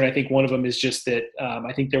linings here. And I think one of them is just that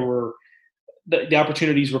I think there were the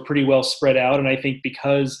opportunities were pretty well spread out. And I think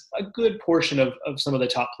because a good portion of some of the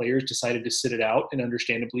top players decided to sit it out, and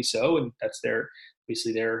understandably so, and that's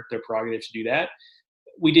obviously their prerogative to do that,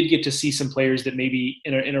 we did get to see some players that maybe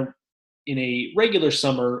in a regular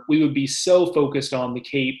summer, we would be so focused on the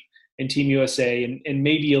Cape and Team USA and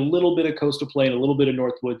maybe a little bit of Coastal Plain, a little bit of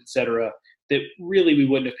Northwood, et cetera, that really we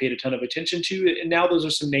wouldn't have paid a ton of attention to. And now those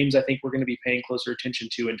are some names I think we're going to be paying closer attention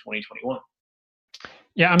to in 2021.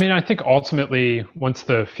 Yeah, I think ultimately, once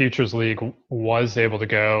the Futures League was able to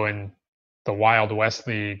go and the Wild West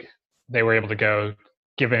League, they were able to go,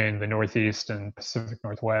 given the Northeast and Pacific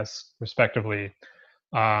Northwest, respectively,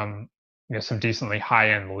 some decently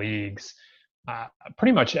high-end leagues.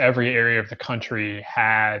 Pretty much every area of the country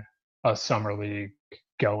had a summer league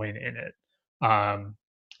going in it. And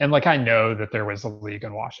I know that there was a league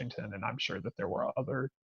in Washington, and I'm sure that there were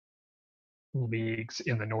other leagues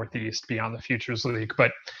in the Northeast beyond the Futures League.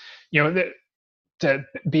 But,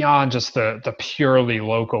 beyond just the purely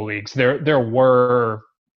local leagues, there were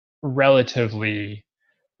relatively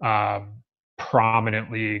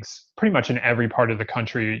prominent leagues pretty much in every part of the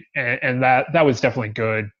country, and that was definitely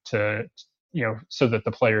good to so that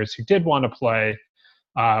the players who did want to play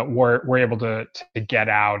were able to get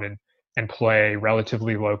out and play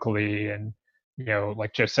relatively locally. And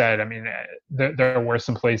like Joe said, I mean, there were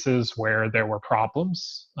some places where there were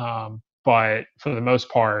problems, but for the most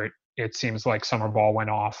part, it seems like summer ball went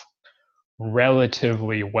off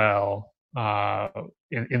relatively well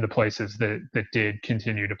in the places that did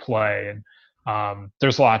continue to play. And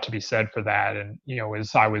there's a lot to be said for that. And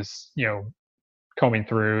as I was combing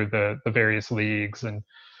through the various leagues and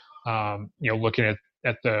looking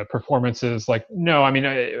at the performances,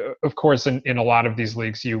 of course in a lot of these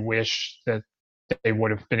leagues you wish that they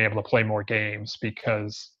would have been able to play more games,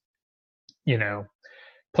 because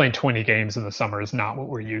playing 20 games in the summer is not what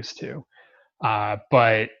we're used to.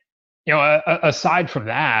 But aside from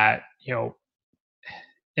that,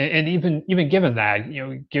 and even given that,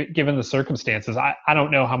 given the circumstances, I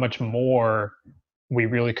don't know how much more we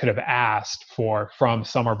really could have asked from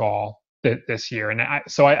summer ball this year. And I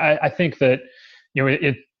think that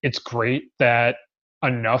it's great that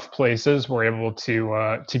enough places were able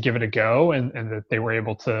to give it a go, and that they were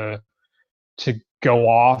able to go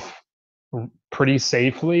off pretty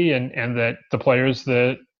safely, and that the players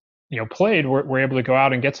that played were able to go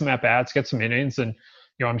out and get some at bats, get some innings. And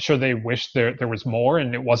I'm sure they wish there was more,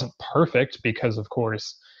 and it wasn't perfect, because of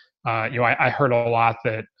course I heard a lot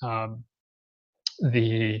that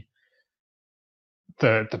the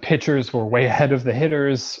pitchers were way ahead of the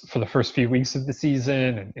hitters for the first few weeks of the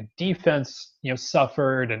season, and defense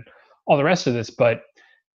suffered and all the rest of this. But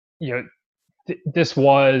this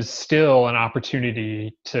was still an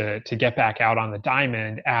opportunity to get back out on the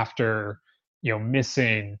diamond after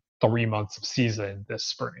missing 3 months of season this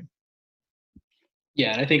spring.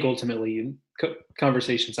 Yeah, and I think ultimately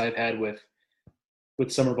conversations I've had with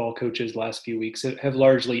summer ball coaches the last few weeks have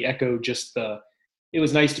largely echoed just it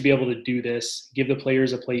was nice to be able to do this, give the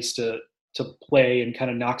players a place to play and kind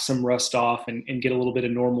of knock some rust off and get a little bit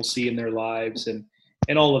of normalcy in their lives and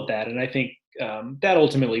all of that. And I think that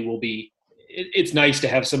ultimately will be, it's nice to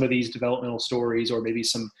have some of these developmental stories, or maybe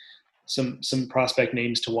some prospect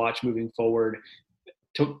names to watch moving forward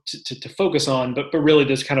to focus on. But really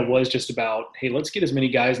this kind of was just about, hey, let's get as many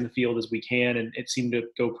guys in the field as we can. And it seemed to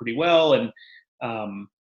go pretty well. And,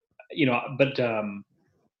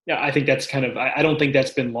 yeah, I think that's kind of, I don't think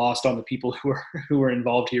that's been lost on the people who are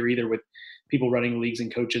involved here either, with people running leagues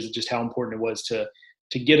and coaches, just how important it was to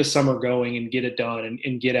get a summer going and get it done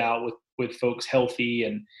and get out with folks healthy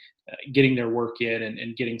and getting their work in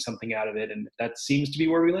and getting something out of it. And that seems to be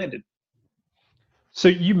where we landed. So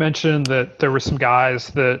you mentioned that there were some guys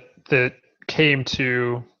that came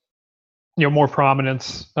to more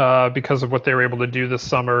prominence because of what they were able to do this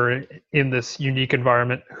summer in this unique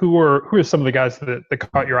environment. Who are some of the guys that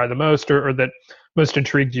caught your eye the most, or that most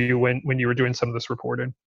intrigued you when you were doing some of this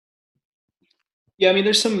reporting? Yeah, I mean,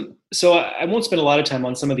 there's some. So I won't spend a lot of time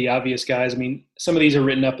on some of the obvious guys. I mean, some of these are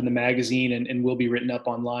written up in the magazine and will be written up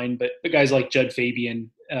online. But guys like Judd Fabian,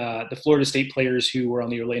 the Florida State players who were on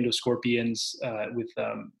the Orlando Scorpions with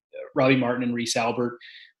Robbie Martin and Reese Albert,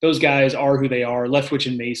 those guys are who they are. Leftwich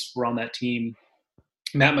and Mace were on that team.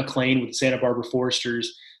 Matt McClain with the Santa Barbara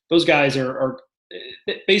Foresters. Those guys are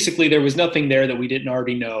basically, there was nothing there that we didn't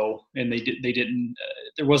already know, and they didn't.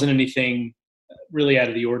 There wasn't anything really out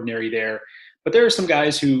of the ordinary there. But there are some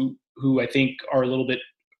guys who I think are a little bit,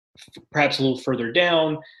 perhaps a little further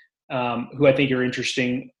down, who I think are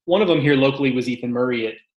interesting. One of them here locally was Ethan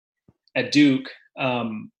Murray at Duke.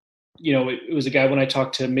 It was a guy, when I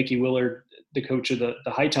talked to Mickey Willard, the coach of the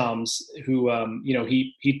High Toms, who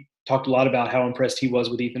he talked a lot about how impressed he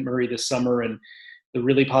was with Ethan Murray this summer and the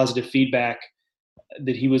really positive feedback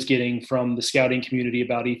that he was getting from the scouting community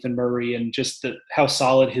about Ethan Murray, and just how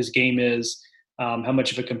solid his game is. How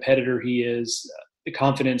much of a competitor he is, the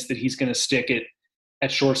confidence that he's going to stick it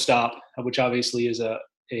at shortstop, which obviously is a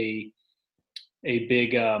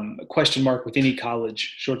big question mark with any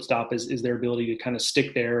college shortstop, is their ability to kind of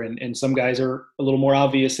stick there. And some guys are a little more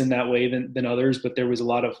obvious in that way than others, but there was a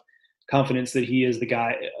lot of confidence that he is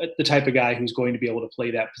the type of guy who's going to be able to play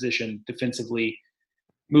that position defensively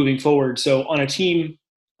moving forward. So on a team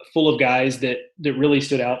full of guys that really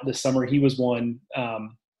stood out this summer, he was one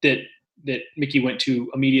that Mickey went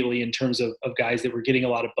to immediately in terms of guys that were getting a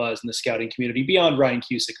lot of buzz in the scouting community, beyond Ryan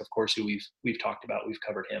Cusick, of course, who we've talked about. We've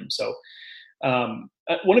covered him. So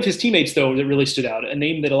One of his teammates, though, that really stood out, a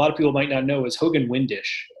name that a lot of people might not know, is Hogan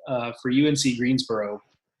Windish for UNC Greensboro,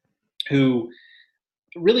 who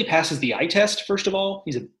really passes the eye test. First of all,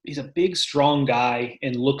 he's a big, strong guy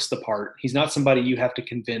and looks the part. He's not somebody you have to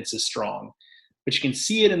convince is strong, but you can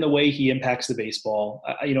see it in the way he impacts the baseball.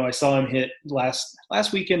 I saw him hit last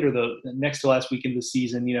weekend or the next to last weekend this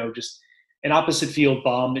season. Just an opposite field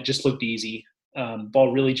bomb that just looked easy.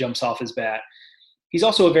 Ball really jumps off his bat. He's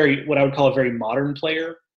also what I would call a very modern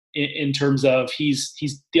player in terms of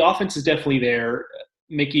the offense is definitely there.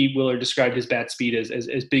 Mickey Willard described his bat speed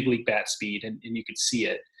as big league bat speed, and you could see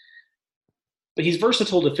it. But he's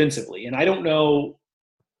versatile defensively, and I don't know,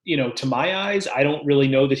 to my eyes, I don't really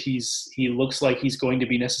know that he looks like he's going to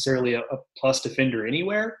be necessarily a plus defender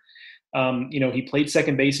anywhere. He played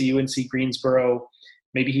second base at UNC Greensboro.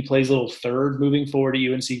 Maybe he plays a little third moving forward at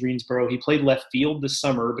UNC Greensboro. He played left field this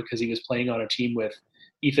summer because he was playing on a team with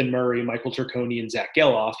Ethan Murray, Michael Turconi, and Zach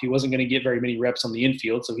Geloff. He wasn't going to get very many reps on the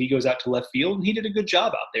infield, so he goes out to left field, and he did a good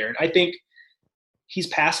job out there. And I think he's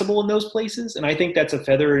passable in those places, and I think that's a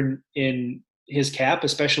feather in his cap,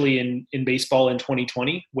 especially in baseball in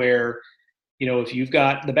 2020, where, if you've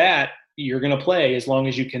got the bat, you're going to play as long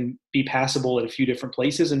as you can be passable at a few different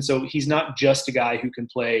places. And so he's not just a guy who can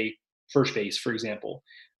play first base, for example.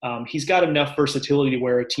 He's got enough versatility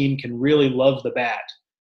where a team can really love the bat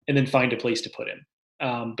and then find a place to put him.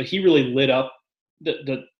 But he really lit up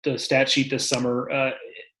the stat sheet this summer.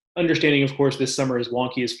 Understanding, of course, this summer is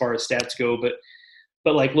wonky as far as stats go, but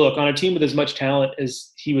look, on a team with as much talent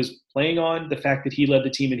as he was playing on, the fact that he led the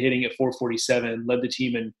team in hitting at 447, led the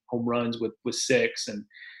team in home runs with 6, and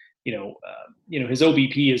his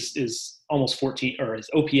OBP is almost 14, or his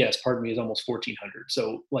OPS, pardon me, is almost 1400.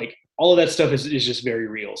 So all of that stuff is just very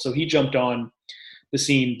real. So he jumped on the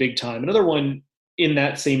scene big time. Another one in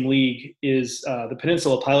that same league is the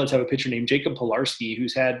Peninsula Pilots have a pitcher named Jacob Pilarski,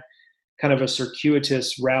 who's had kind of a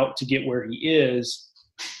circuitous route to get where he is.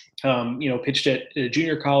 Pitched at a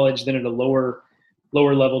junior college, then at a lower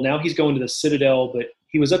level. Now he's going to the Citadel, but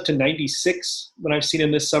he was up to 96 when I've seen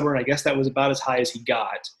him this summer, and I guess that was about as high as he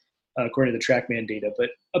got, according to the TrackMan data.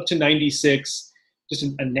 But up to 96, just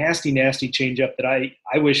a nasty, nasty changeup that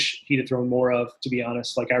I wish he'd have thrown more of, to be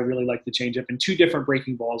honest. I really like the changeup, and 2 different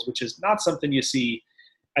breaking balls, which is not something you see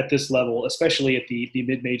at this level, especially at the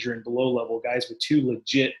mid-major and below level, guys with 2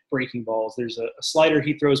 legit breaking balls. There's a slider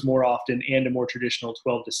he throws more often and a more traditional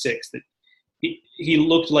 12-6 that he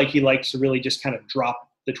looked like he likes to really just kind of drop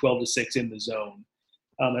the 12-6 in the zone.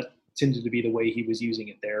 That tended to be the way he was using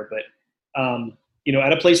it there. But,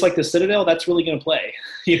 at a place like the Citadel, that's really going to play.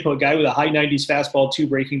 A guy with a high 90s fastball, 2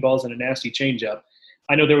 breaking balls, and a nasty changeup.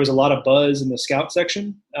 I know there was a lot of buzz in the scout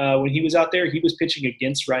section when he was out there. He was pitching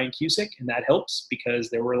against Ryan Cusick, and that helps because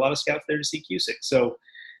there were a lot of scouts there to see Cusick. So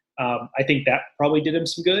I think that probably did him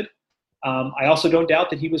some good. I also don't doubt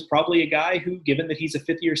that he was probably a guy who, given that he's a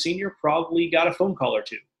fifth-year senior, probably got a phone call or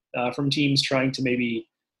 2 from teams trying to maybe,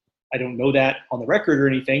 I don't know that on the record or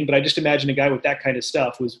anything, but I just imagine a guy with that kind of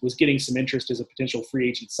stuff was getting some interest as a potential free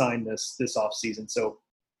agent sign this offseason. So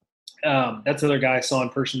that's another guy I saw in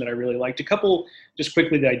person that I really liked. A couple just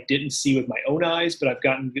quickly that I didn't see with my own eyes, but I've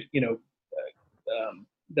gotten,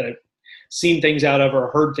 that I've seen things out of or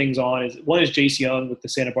heard things on. One is Jace Young with the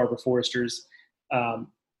Santa Barbara Foresters.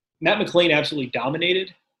 Matt McLean absolutely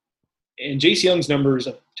dominated, and Jace Young's numbers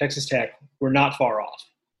of Texas Tech were not far off.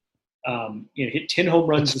 Hit 10 home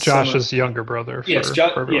runs. It's Josh's younger brother.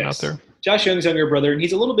 For everyone out there. Josh Young's younger brother, and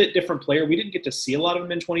he's a little bit different player. We didn't get to see a lot of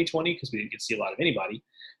him in 2020 because we didn't get to see a lot of anybody.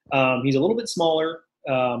 He's a little bit smaller.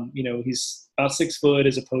 He's about 6 foot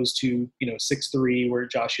as opposed to 6'3", where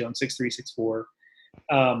Josh Young 6'3",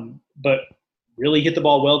 6'4". But really hit the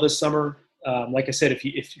ball well this summer. Like I said,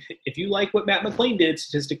 if you like what Matt McLean did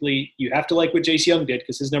statistically, you have to like what Jace Young did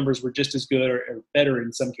because his numbers were just as good or better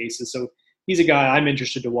in some cases. So he's a guy I'm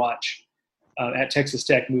interested to watch at Texas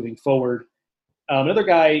Tech moving forward. Another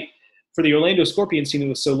guy for the Orlando Scorpions team that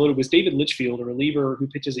was so loaded was David Litchfield, a reliever who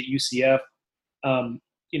pitches at UCF.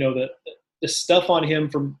 The stuff on him,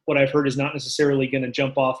 from what I've heard, is not necessarily going to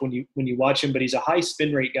jump off when you watch him, but he's a high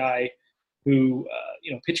spin rate guy who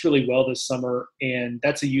pitched really well this summer, and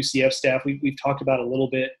that's a UCF staff. We've talked about a little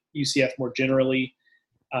bit UCF more generally.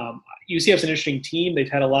 UCF's an interesting team.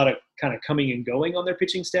 They've had a lot of kind of coming and going on their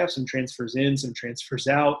pitching staff, some transfers in, some transfers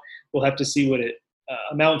out. We'll have to see what it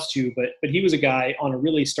amounts to, but he was a guy on a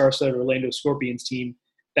really star-studded Orlando Scorpions team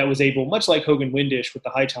that was able, much like Hogan Windish with the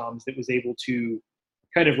High Toms, that was able to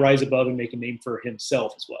kind of rise above and make a name for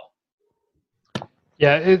himself as well.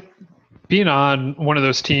 Yeah, being on one of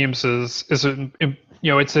those teams is it's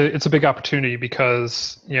a big opportunity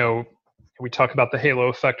because we talk about the halo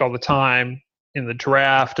effect all the time. in the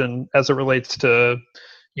draft and as it relates to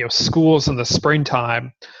schools in the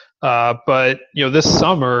springtime. But this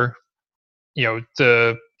summer,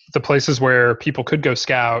 the places where people could go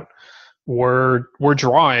scout were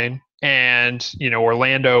drawing, and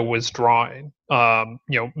Orlando was drawing.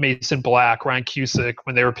 Mason Black, Ryan Cusick,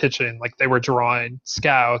 when they were pitching, like they were drawing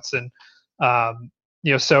scouts, and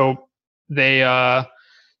so they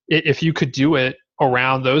if you could do it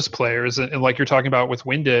around those players, and like you're talking about with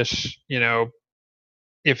Windish,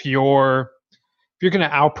 if you're going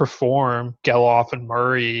to outperform Geloff and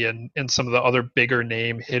Murray and some of the other bigger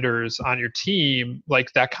name hitters on your team,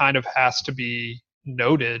 like that kind of has to be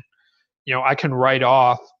noted. I can write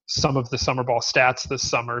off some of the summer ball stats this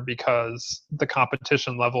summer because the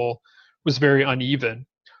competition level was very uneven.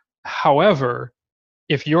 However,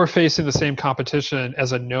 if you're facing the same competition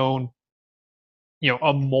as a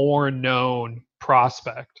more known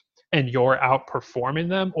prospect, and you're outperforming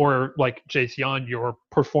them, or like Jace Young, you're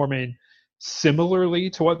performing similarly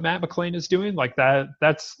to what Matt McLain is doing, like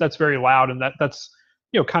that's very loud, and that's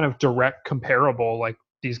kind of direct comparable. Like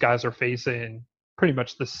these guys are facing pretty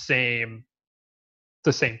much the same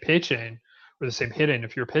pitching or the same hitting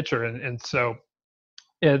if you're a pitcher, and so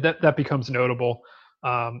yeah, that becomes notable.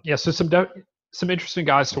 So some interesting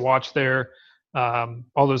guys to watch there.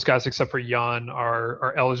 All those guys except for Young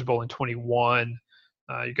are eligible in 21.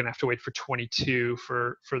 You're going to have to wait for 22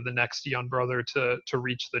 for the next young brother to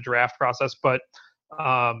reach the draft process. But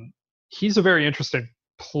he's a very interesting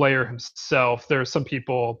player himself. There are some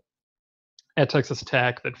people at Texas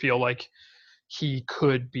Tech that feel like he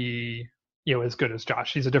could be, as good as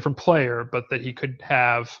Josh. He's a different player, but that he could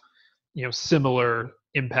have, similar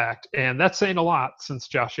impact. And that's saying a lot, since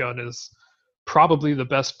Josh Young is probably the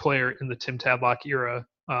best player in the Tim Tadlock era,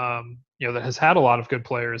 that has had a lot of good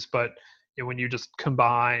players. But when you just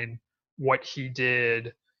combine what he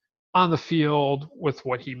did on the field with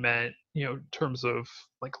what he meant, in terms of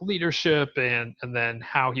like leadership and then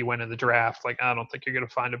how he went in the draft, like I don't think you're going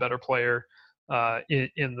to find a better player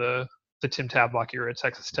in the Tim Tadlock era at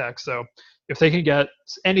Texas Tech. So if they can get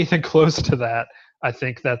anything close to that, I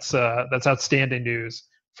think that's outstanding news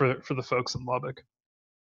for the folks in Lubbock.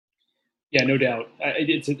 Yeah, no doubt.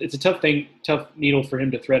 It's a tough needle for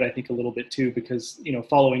him to thread, I think, a little bit too, because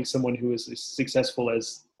following someone who is as successful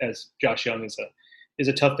as Josh Young is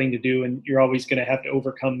a tough thing to do, and you're always going to have to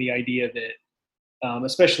overcome the idea that,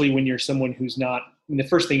 especially when you're someone who's not. I mean, the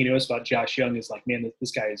first thing you notice about Josh Young is like, man,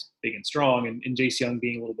 this guy is big and strong, and Jace Young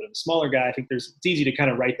being a little bit of a smaller guy, I think it's easy to kind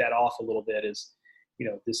of write that off a little bit as,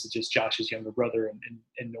 this is just Josh's younger brother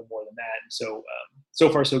and no more than that. And so so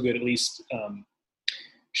far so good, at least.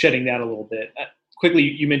 Shedding that a little bit. Quickly,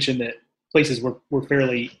 you mentioned that places were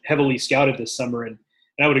fairly heavily scouted this summer, and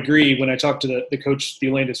I would agree. When I talked to the coach, the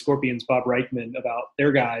Orlando Scorpions, Bob Reichman, about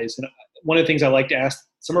their guys, and one of the things I like to ask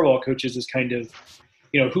summer ball coaches is kind of,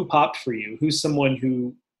 who popped for you? Who's someone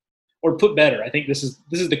who, or put better, I think this is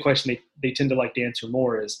the question they tend to like to answer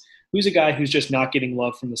more, is who's a guy who's just not getting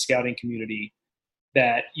love from the scouting community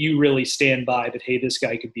that you really stand by, that, hey, this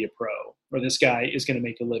guy could be a pro, or this guy is going to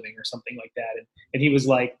make a living, or something like that. And he was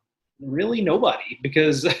like, really nobody,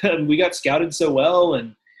 because we got scouted so well,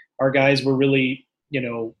 and our guys were really,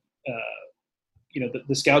 the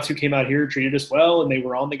scouts who came out here treated us well, and they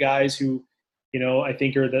were on the guys who, I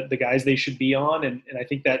think are the guys they should be on. And I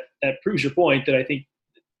think that proves your point, that I think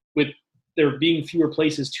with there being fewer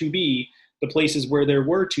places to be, the places where there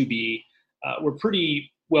were to be were pretty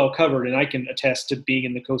well covered. And I can attest to being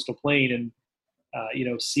in the Coastal Plain and,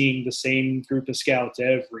 seeing the same group of scouts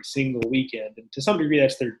every single weekend. And to some degree,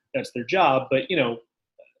 that's their job. But,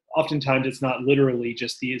 oftentimes it's not literally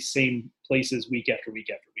just these same places week after week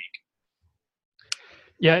after week.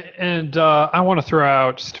 Yeah, and I want to throw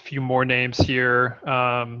out just a few more names here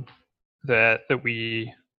that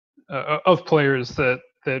we of players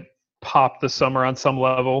that popped this summer on some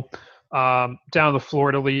level. Down in the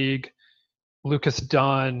Florida League, Lucas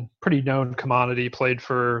Dunn, pretty known commodity, played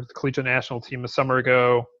for the collegiate national team a summer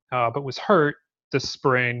ago, but was hurt this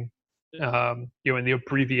spring, in the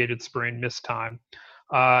abbreviated spring, missed time.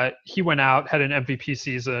 He went out, had an MVP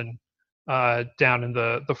season down in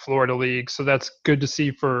the Florida League, so that's good to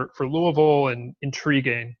see for Louisville, and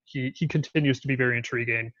intriguing. He continues to be very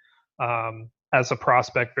intriguing as a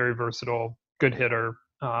prospect, very versatile, good hitter.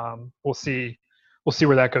 We'll see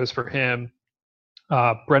where that goes for him.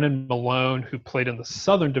 Brennan Malone, who played in the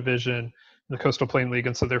Southern Division in the Coastal Plain League,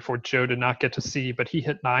 and so therefore Joe did not get to see, but he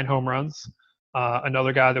hit 9 home runs.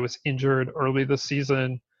 Another guy that was injured early this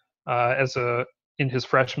season in his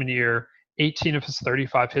freshman year. 18 of his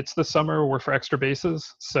 35 hits this summer were for extra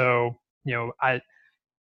bases. So,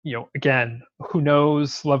 again, who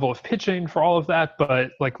knows level of pitching for all of that,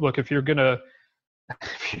 but like, look, if you're gonna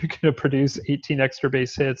produce 18 extra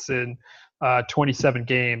base hits in 27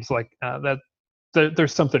 games, like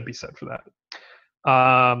there's something to be said for that.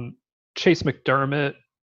 Chase McDermott,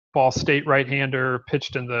 Ball State right-hander,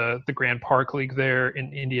 pitched in the Grand Park League there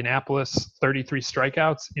in Indianapolis, 33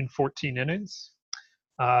 strikeouts in 14 innings.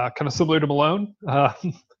 Kind of similar to Malone.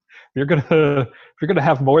 If you're gonna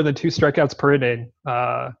have more than 2 strikeouts per inning,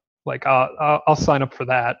 like I'll sign up for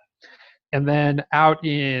that. And then out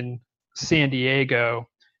in San Diego,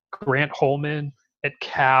 Grant Holman at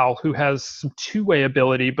Cal, who has some two-way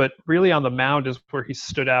ability, but really on the mound is where he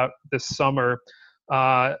stood out this summer.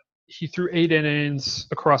 He threw 8 innings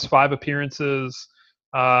across 5 appearances,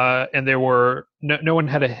 and there were no one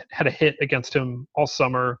had a hit against him all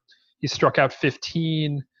summer. He struck out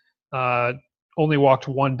 15, only walked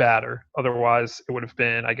 1 batter. Otherwise, it would have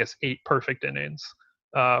been, I guess, 8 perfect innings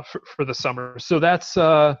for the summer. So that's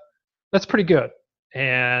pretty good.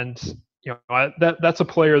 And that's a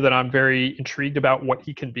player that I'm very intrigued about what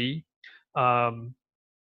he can be.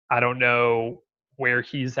 I don't know where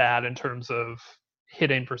he's at in terms of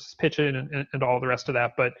hitting versus pitching and all the rest of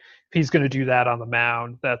that, but if he's going to do that on the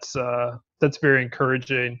mound, that's very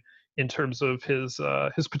encouraging in terms of his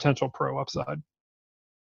potential pro upside.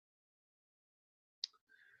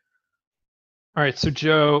 All right, so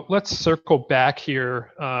Joe, let's circle back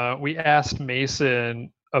here. We asked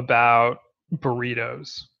Mason about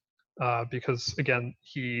burritos because, again,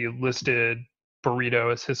 he listed burrito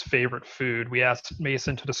as his favorite food. We asked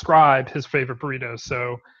Mason to describe his favorite burrito,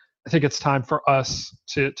 so I think it's time for us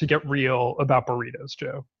to get real about burritos,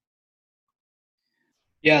 Joe.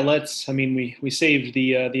 Yeah, let's. I mean, we saved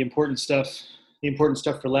the important stuff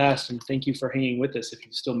for last, and thank you for hanging with us if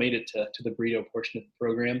you've still made it to the burrito portion of the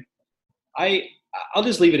program. I'll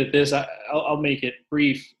just leave it at this. I'll make it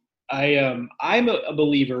brief. I'm a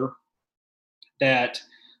believer that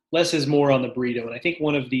less is more on the burrito, and I think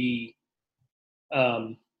one of the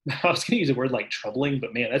I was going to use a word like troubling,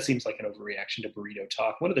 but man, that seems like an overreaction to burrito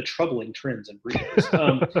talk. One of the troubling trends in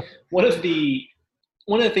burritos. One of the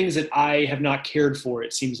things that I have not cared for,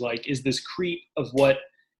 it seems like, is this creep of what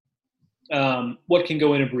can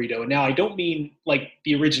go in a burrito. And now I don't mean like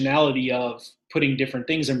the originality of putting different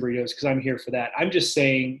things in burritos, because I'm here for that. I'm just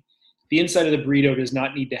saying the inside of the burrito does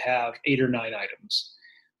not need to have 8 or 9 items.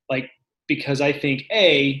 Because I think,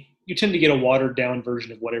 you tend to get a watered down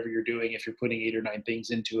version of whatever you're doing if you're putting 8 or 9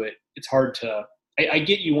 things into it. It's hard to I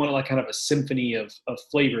get you want like kind of a symphony of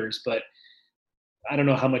flavors, but I don't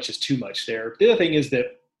know how much is too much there. The other thing is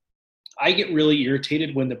that I get really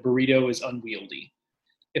irritated when the burrito is unwieldy.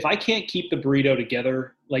 If I can't keep the burrito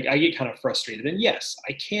together, like I get kind of frustrated. And yes,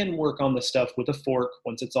 I can work on the stuff with a fork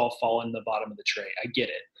once it's all fallen in the bottom of the tray. I get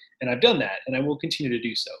it. And I've done that, and I will continue to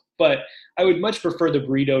do so. But I would much prefer the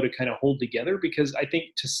burrito to kind of hold together, because I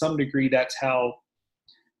think to some degree that's how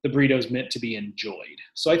the burrito is meant to be enjoyed.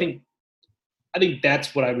 So I think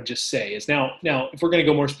that's what I would just say is now if we're going to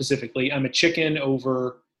go more specifically, I'm a chicken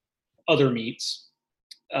over other meats.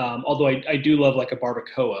 Although I do love like a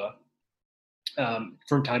barbacoa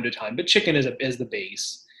from time to time, but chicken is the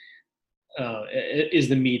base, is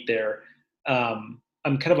the meat there.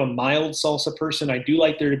 I'm kind of a mild salsa person. I do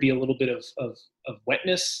like there to be a little bit of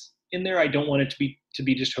wetness in there. I don't want it to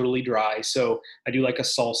be just totally dry. So I do like a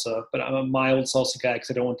salsa, but I'm a mild salsa guy because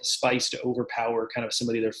I don't want the spice to overpower kind of some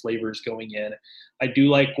of the other flavors going in. I do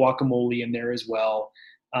like guacamole in there as well.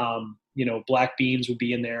 Black beans would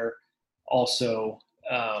be in there also.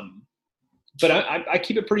 But I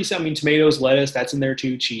keep it pretty simple. I mean, tomatoes, lettuce, that's in there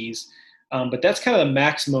too, cheese. But that's kind of the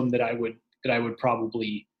maximum that I would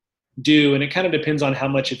probably do. And it kind of depends on how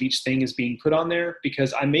much of each thing is being put on there,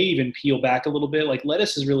 because I may even peel back a little bit. Like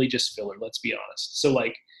lettuce is really just filler, let's be honest. So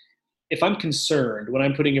like if I'm concerned when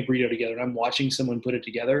I'm putting a burrito together and I'm watching someone put it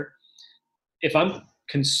together, if I'm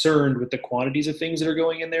concerned with the quantities of things that are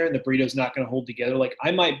going in there and the burrito's not going to hold together, like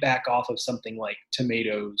I might back off of something like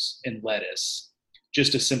tomatoes and lettuce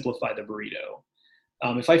just to simplify the burrito.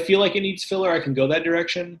 If I feel like it needs filler, I can go that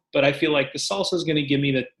direction, but I feel like the salsa is going to give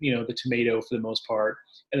me the tomato for the most part,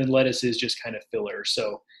 and then lettuce is just kind of filler.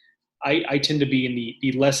 So I tend to be in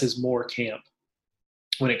the less is more camp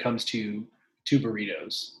when it comes to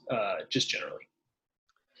burritos, just generally.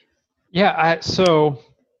 Yeah.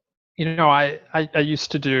 I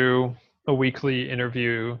used to do a weekly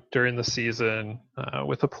interview during the season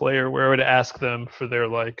with a player where I would ask them for their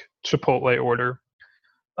like Chipotle order.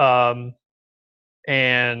 We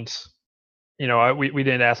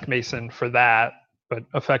didn't ask Mason for that, but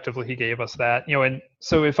effectively he gave us that, and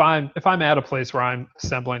so if I'm at a place where I'm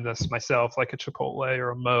assembling this myself, like a Chipotle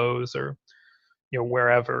or a Moe's or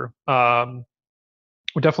wherever. We're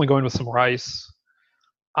definitely going with some rice.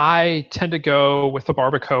 I tend to go with the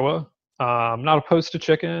barbacoa. Not opposed to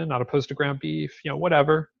chicken, not opposed to ground beef,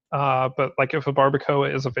 whatever. But like if a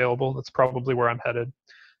barbacoa is available, that's probably where I'm headed.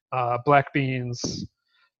 Black beans.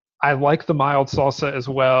 I like the mild salsa as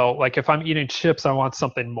well. Like if I'm eating chips, I want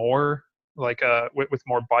something more, like with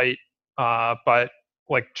more bite. But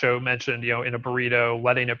like Joe mentioned, in a burrito,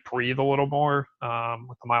 letting it breathe a little more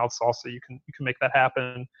with the mild salsa, you can make that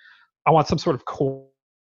happen. I want some sort of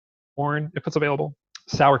corn if it's available,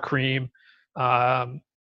 sour cream,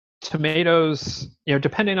 tomatoes.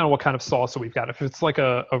 Depending on what kind of salsa we've got. If it's like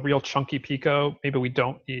a real chunky pico, maybe we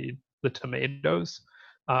don't need the tomatoes.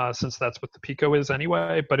 Since that's what the pico is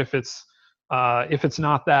anyway. But if it's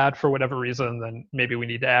not that for whatever reason, then maybe we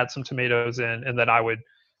need to add some tomatoes in, and then I would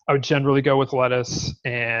generally go with lettuce,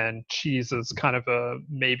 and cheese is kind of a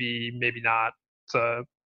maybe not.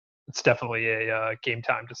 It's definitely a game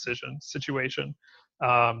time decision situation.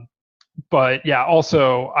 But yeah,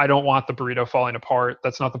 also I don't want the burrito falling apart.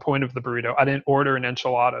 That's not the point of the burrito. I didn't order an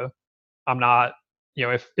enchilada. I'm not,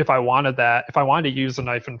 if I wanted that, if I wanted to use a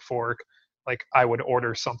knife and fork, like I would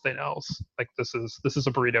order something else. Like this is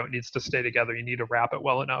a burrito. It needs to stay together. You need to wrap it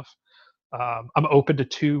well enough. I'm open to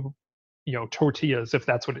 2, tortillas if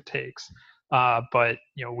that's what it takes. But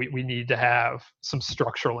we need to have some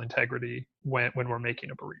structural integrity when we're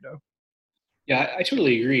making a burrito. Yeah, I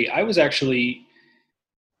totally agree. I was actually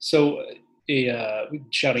shouting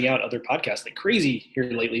out other podcasts like crazy here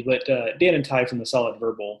lately, but Dan and Ty from the Solid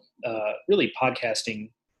Verbal, really podcasting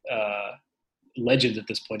legends at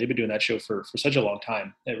this point. They've been doing that show for such a long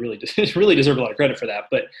time. It really deserve a lot of credit for that.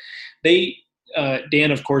 But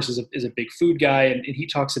Dan, of course, is a big food guy, and he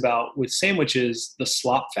talks about with sandwiches the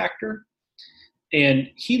slop factor. And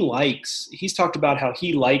he's talked about how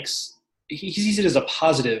he sees it as a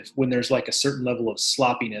positive when there's like a certain level of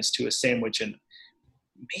sloppiness to a sandwich, and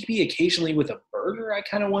maybe occasionally with a burger, I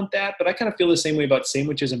kind of want that. But I kind of feel the same way about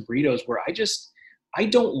sandwiches and burritos, where I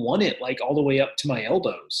don't want it like all the way up to my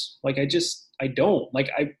elbows. Like I don't like,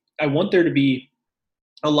 I want there to be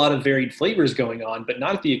a lot of varied flavors going on, but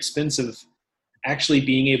not at the expense of actually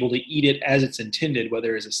being able to eat it as it's intended,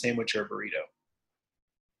 whether it's a sandwich or a burrito.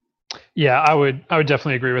 Yeah, I would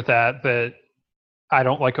definitely agree with that I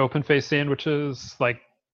don't like open face sandwiches. Like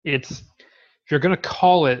if you're going to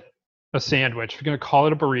call it a sandwich, if you're going to call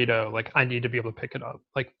it a burrito, like I need to be able to pick it up.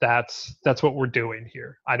 Like that's what we're doing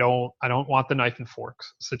here. I don't want the knife and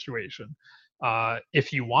forks situation.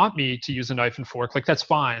 If you want me to use a knife and fork, like that's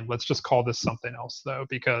fine. Let's just call this something else though,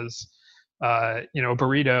 because a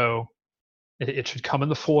burrito, it should come in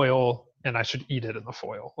the foil and I should eat it in the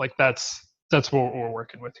foil. Like that's what we're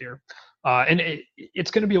working with here. And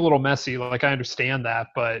it's going to be a little messy. Like I understand that,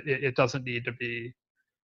 but it doesn't need to be.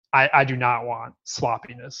 I do not want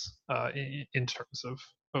sloppiness in terms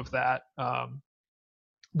of that.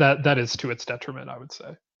 That is to its detriment, I would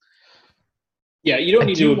say. Yeah, you don't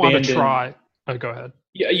need to abandon. Want to try. Oh, go ahead.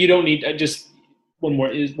 Yeah, you don't need. Just one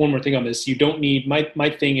more thing on this. You don't need.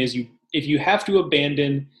 My thing is if you have to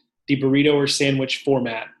abandon the burrito or sandwich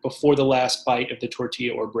format before the last bite of the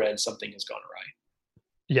tortilla or bread, something has gone awry.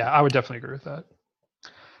 Yeah, I would definitely agree with that.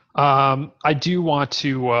 I do want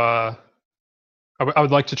to. I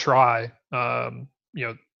would like to try.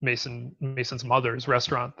 Mason's mother's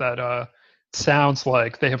restaurant. That sounds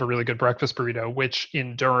like they have a really good breakfast burrito, which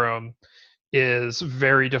in Durham is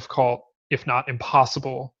very difficult, if not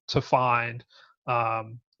impossible, to find.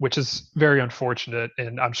 Which is very unfortunate,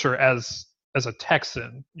 and I'm sure as a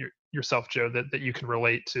Texan yourself, Joe, that you can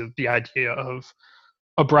relate to the idea of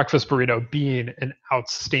a breakfast burrito being an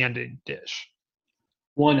outstanding dish.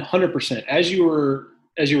 100%. As you were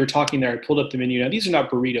talking there, I pulled up the menu. Now, these are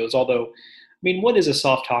not burritos, although, I mean, what is a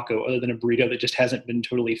soft taco other than a burrito that just hasn't been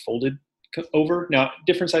totally folded over? Now,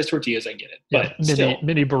 different size tortillas, I get it. But yeah,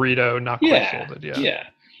 mini burrito, not quite folded. Yeah.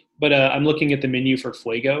 But I'm looking at the menu for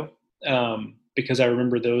Fuego because I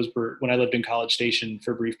remember those were, when I lived in College Station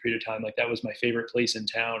for a brief period of time, like that was my favorite place in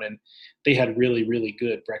town. And they had really, really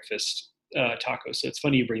good breakfast tacos. So it's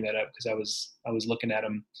funny you bring that up because I was looking at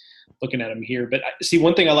them here. But see,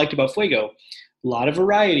 one thing I liked about Fuego, a lot of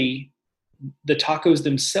variety. The tacos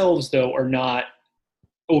themselves, though, are not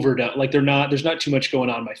overdone. Like there's not too much going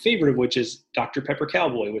on. My favorite of which is Dr. Pepper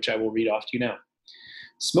Cowboy, which I will read off to you now.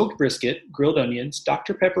 Smoked brisket, grilled onions,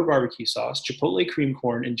 Dr. Pepper barbecue sauce, chipotle cream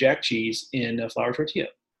corn, and jack cheese in a flour tortilla.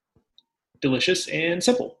 Delicious and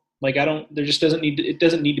simple. Like it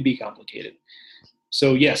doesn't need to be complicated.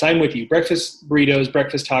 So yes, I'm with you. Breakfast burritos,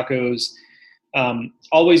 breakfast tacos,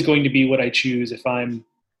 always going to be what I choose if I'm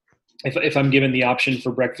if I'm given the option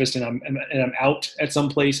for breakfast and I'm out at some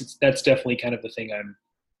place, that's definitely kind of the thing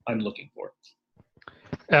I'm looking for.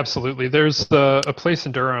 Absolutely. There's a place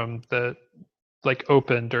in Durham that like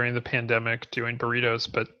opened during the pandemic doing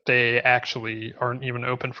burritos, but they actually aren't even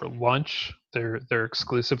open for lunch. They're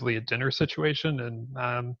exclusively a dinner situation,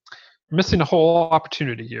 and missing a whole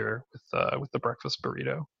opportunity here with the breakfast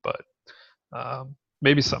burrito. But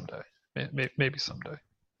maybe someday. Maybe someday.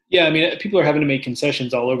 Yeah, I mean, people are having to make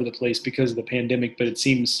concessions all over the place because of the pandemic, but it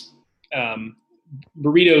seems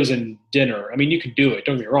burritos and dinner. I mean, you can do it.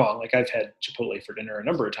 Don't get me wrong. Like I've had Chipotle for dinner a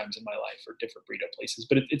number of times in my life or different burrito places,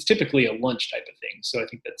 but it's typically a lunch type of thing. So I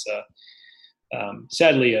think that's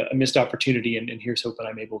sadly a missed opportunity. And here's hoping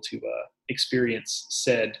I'm able to experience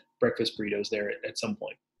said breakfast burritos there at some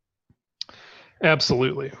point.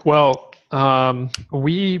 Absolutely. Well,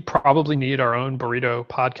 we probably need our own burrito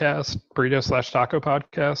 /taco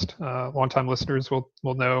podcast. Longtime listeners will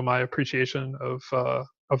know my appreciation of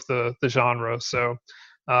the genre. So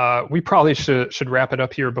we probably should wrap it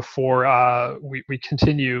up here before we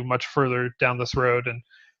continue much further down this road and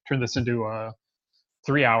turn this into a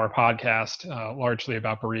 3-hour podcast, largely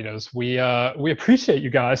about burritos. We appreciate you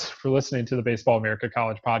guys for listening to the Baseball America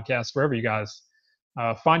College podcast. Wherever you guys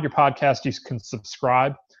find your podcast, you can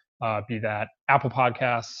subscribe, be that Apple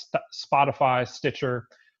Podcasts, Spotify, Stitcher.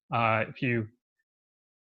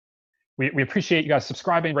 We appreciate you guys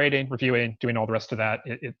subscribing, rating, reviewing, doing all the rest of that.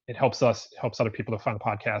 It helps us, it helps other people to find the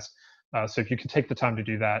podcast. So if you can take the time to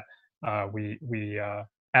do that, we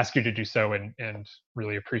ask you to do so and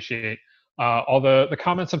really appreciate all the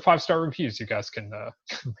comments and 5-star reviews you guys can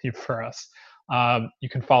leave for us. You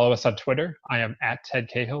can follow us on Twitter. I am at Ted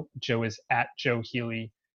Cahill. Joe is at Joe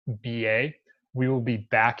Healy BA. We will be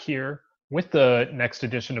back here with the next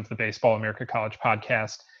edition of the Baseball America College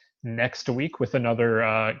podcast next week with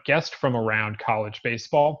another guest from around college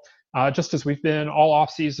baseball, just as we've been all off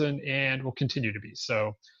season and will continue to be.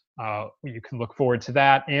 So you can look forward to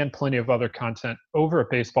that and plenty of other content over at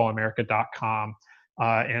baseballamerica.com.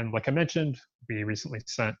 And like I mentioned, we recently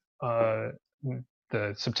sent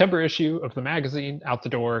the September issue of the magazine out the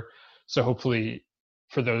door. So hopefully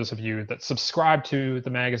for those of you that subscribe to the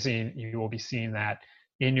magazine, you will be seeing that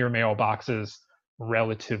in your mailboxes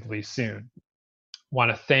relatively soon. Want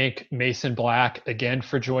to thank Mason Black again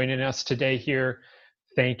for joining us today here.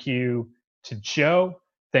 Thank you to Joe.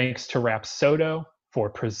 Thanks to Rapsodo for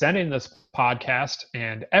presenting this podcast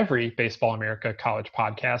and every Baseball America College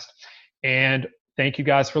podcast. And thank you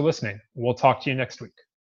guys for listening. We'll talk to you next week.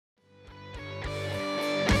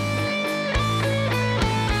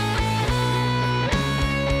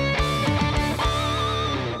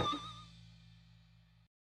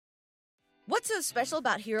 What's so special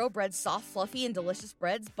about Hero Bread's soft, fluffy, and delicious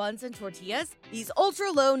breads, buns, and tortillas? These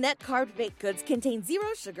ultra-low net-carb baked goods contain 0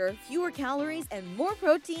 sugar, fewer calories, and more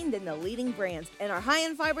protein than the leading brands, and are high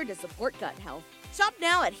in fiber to support gut health. Shop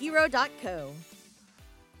now at Hero.co.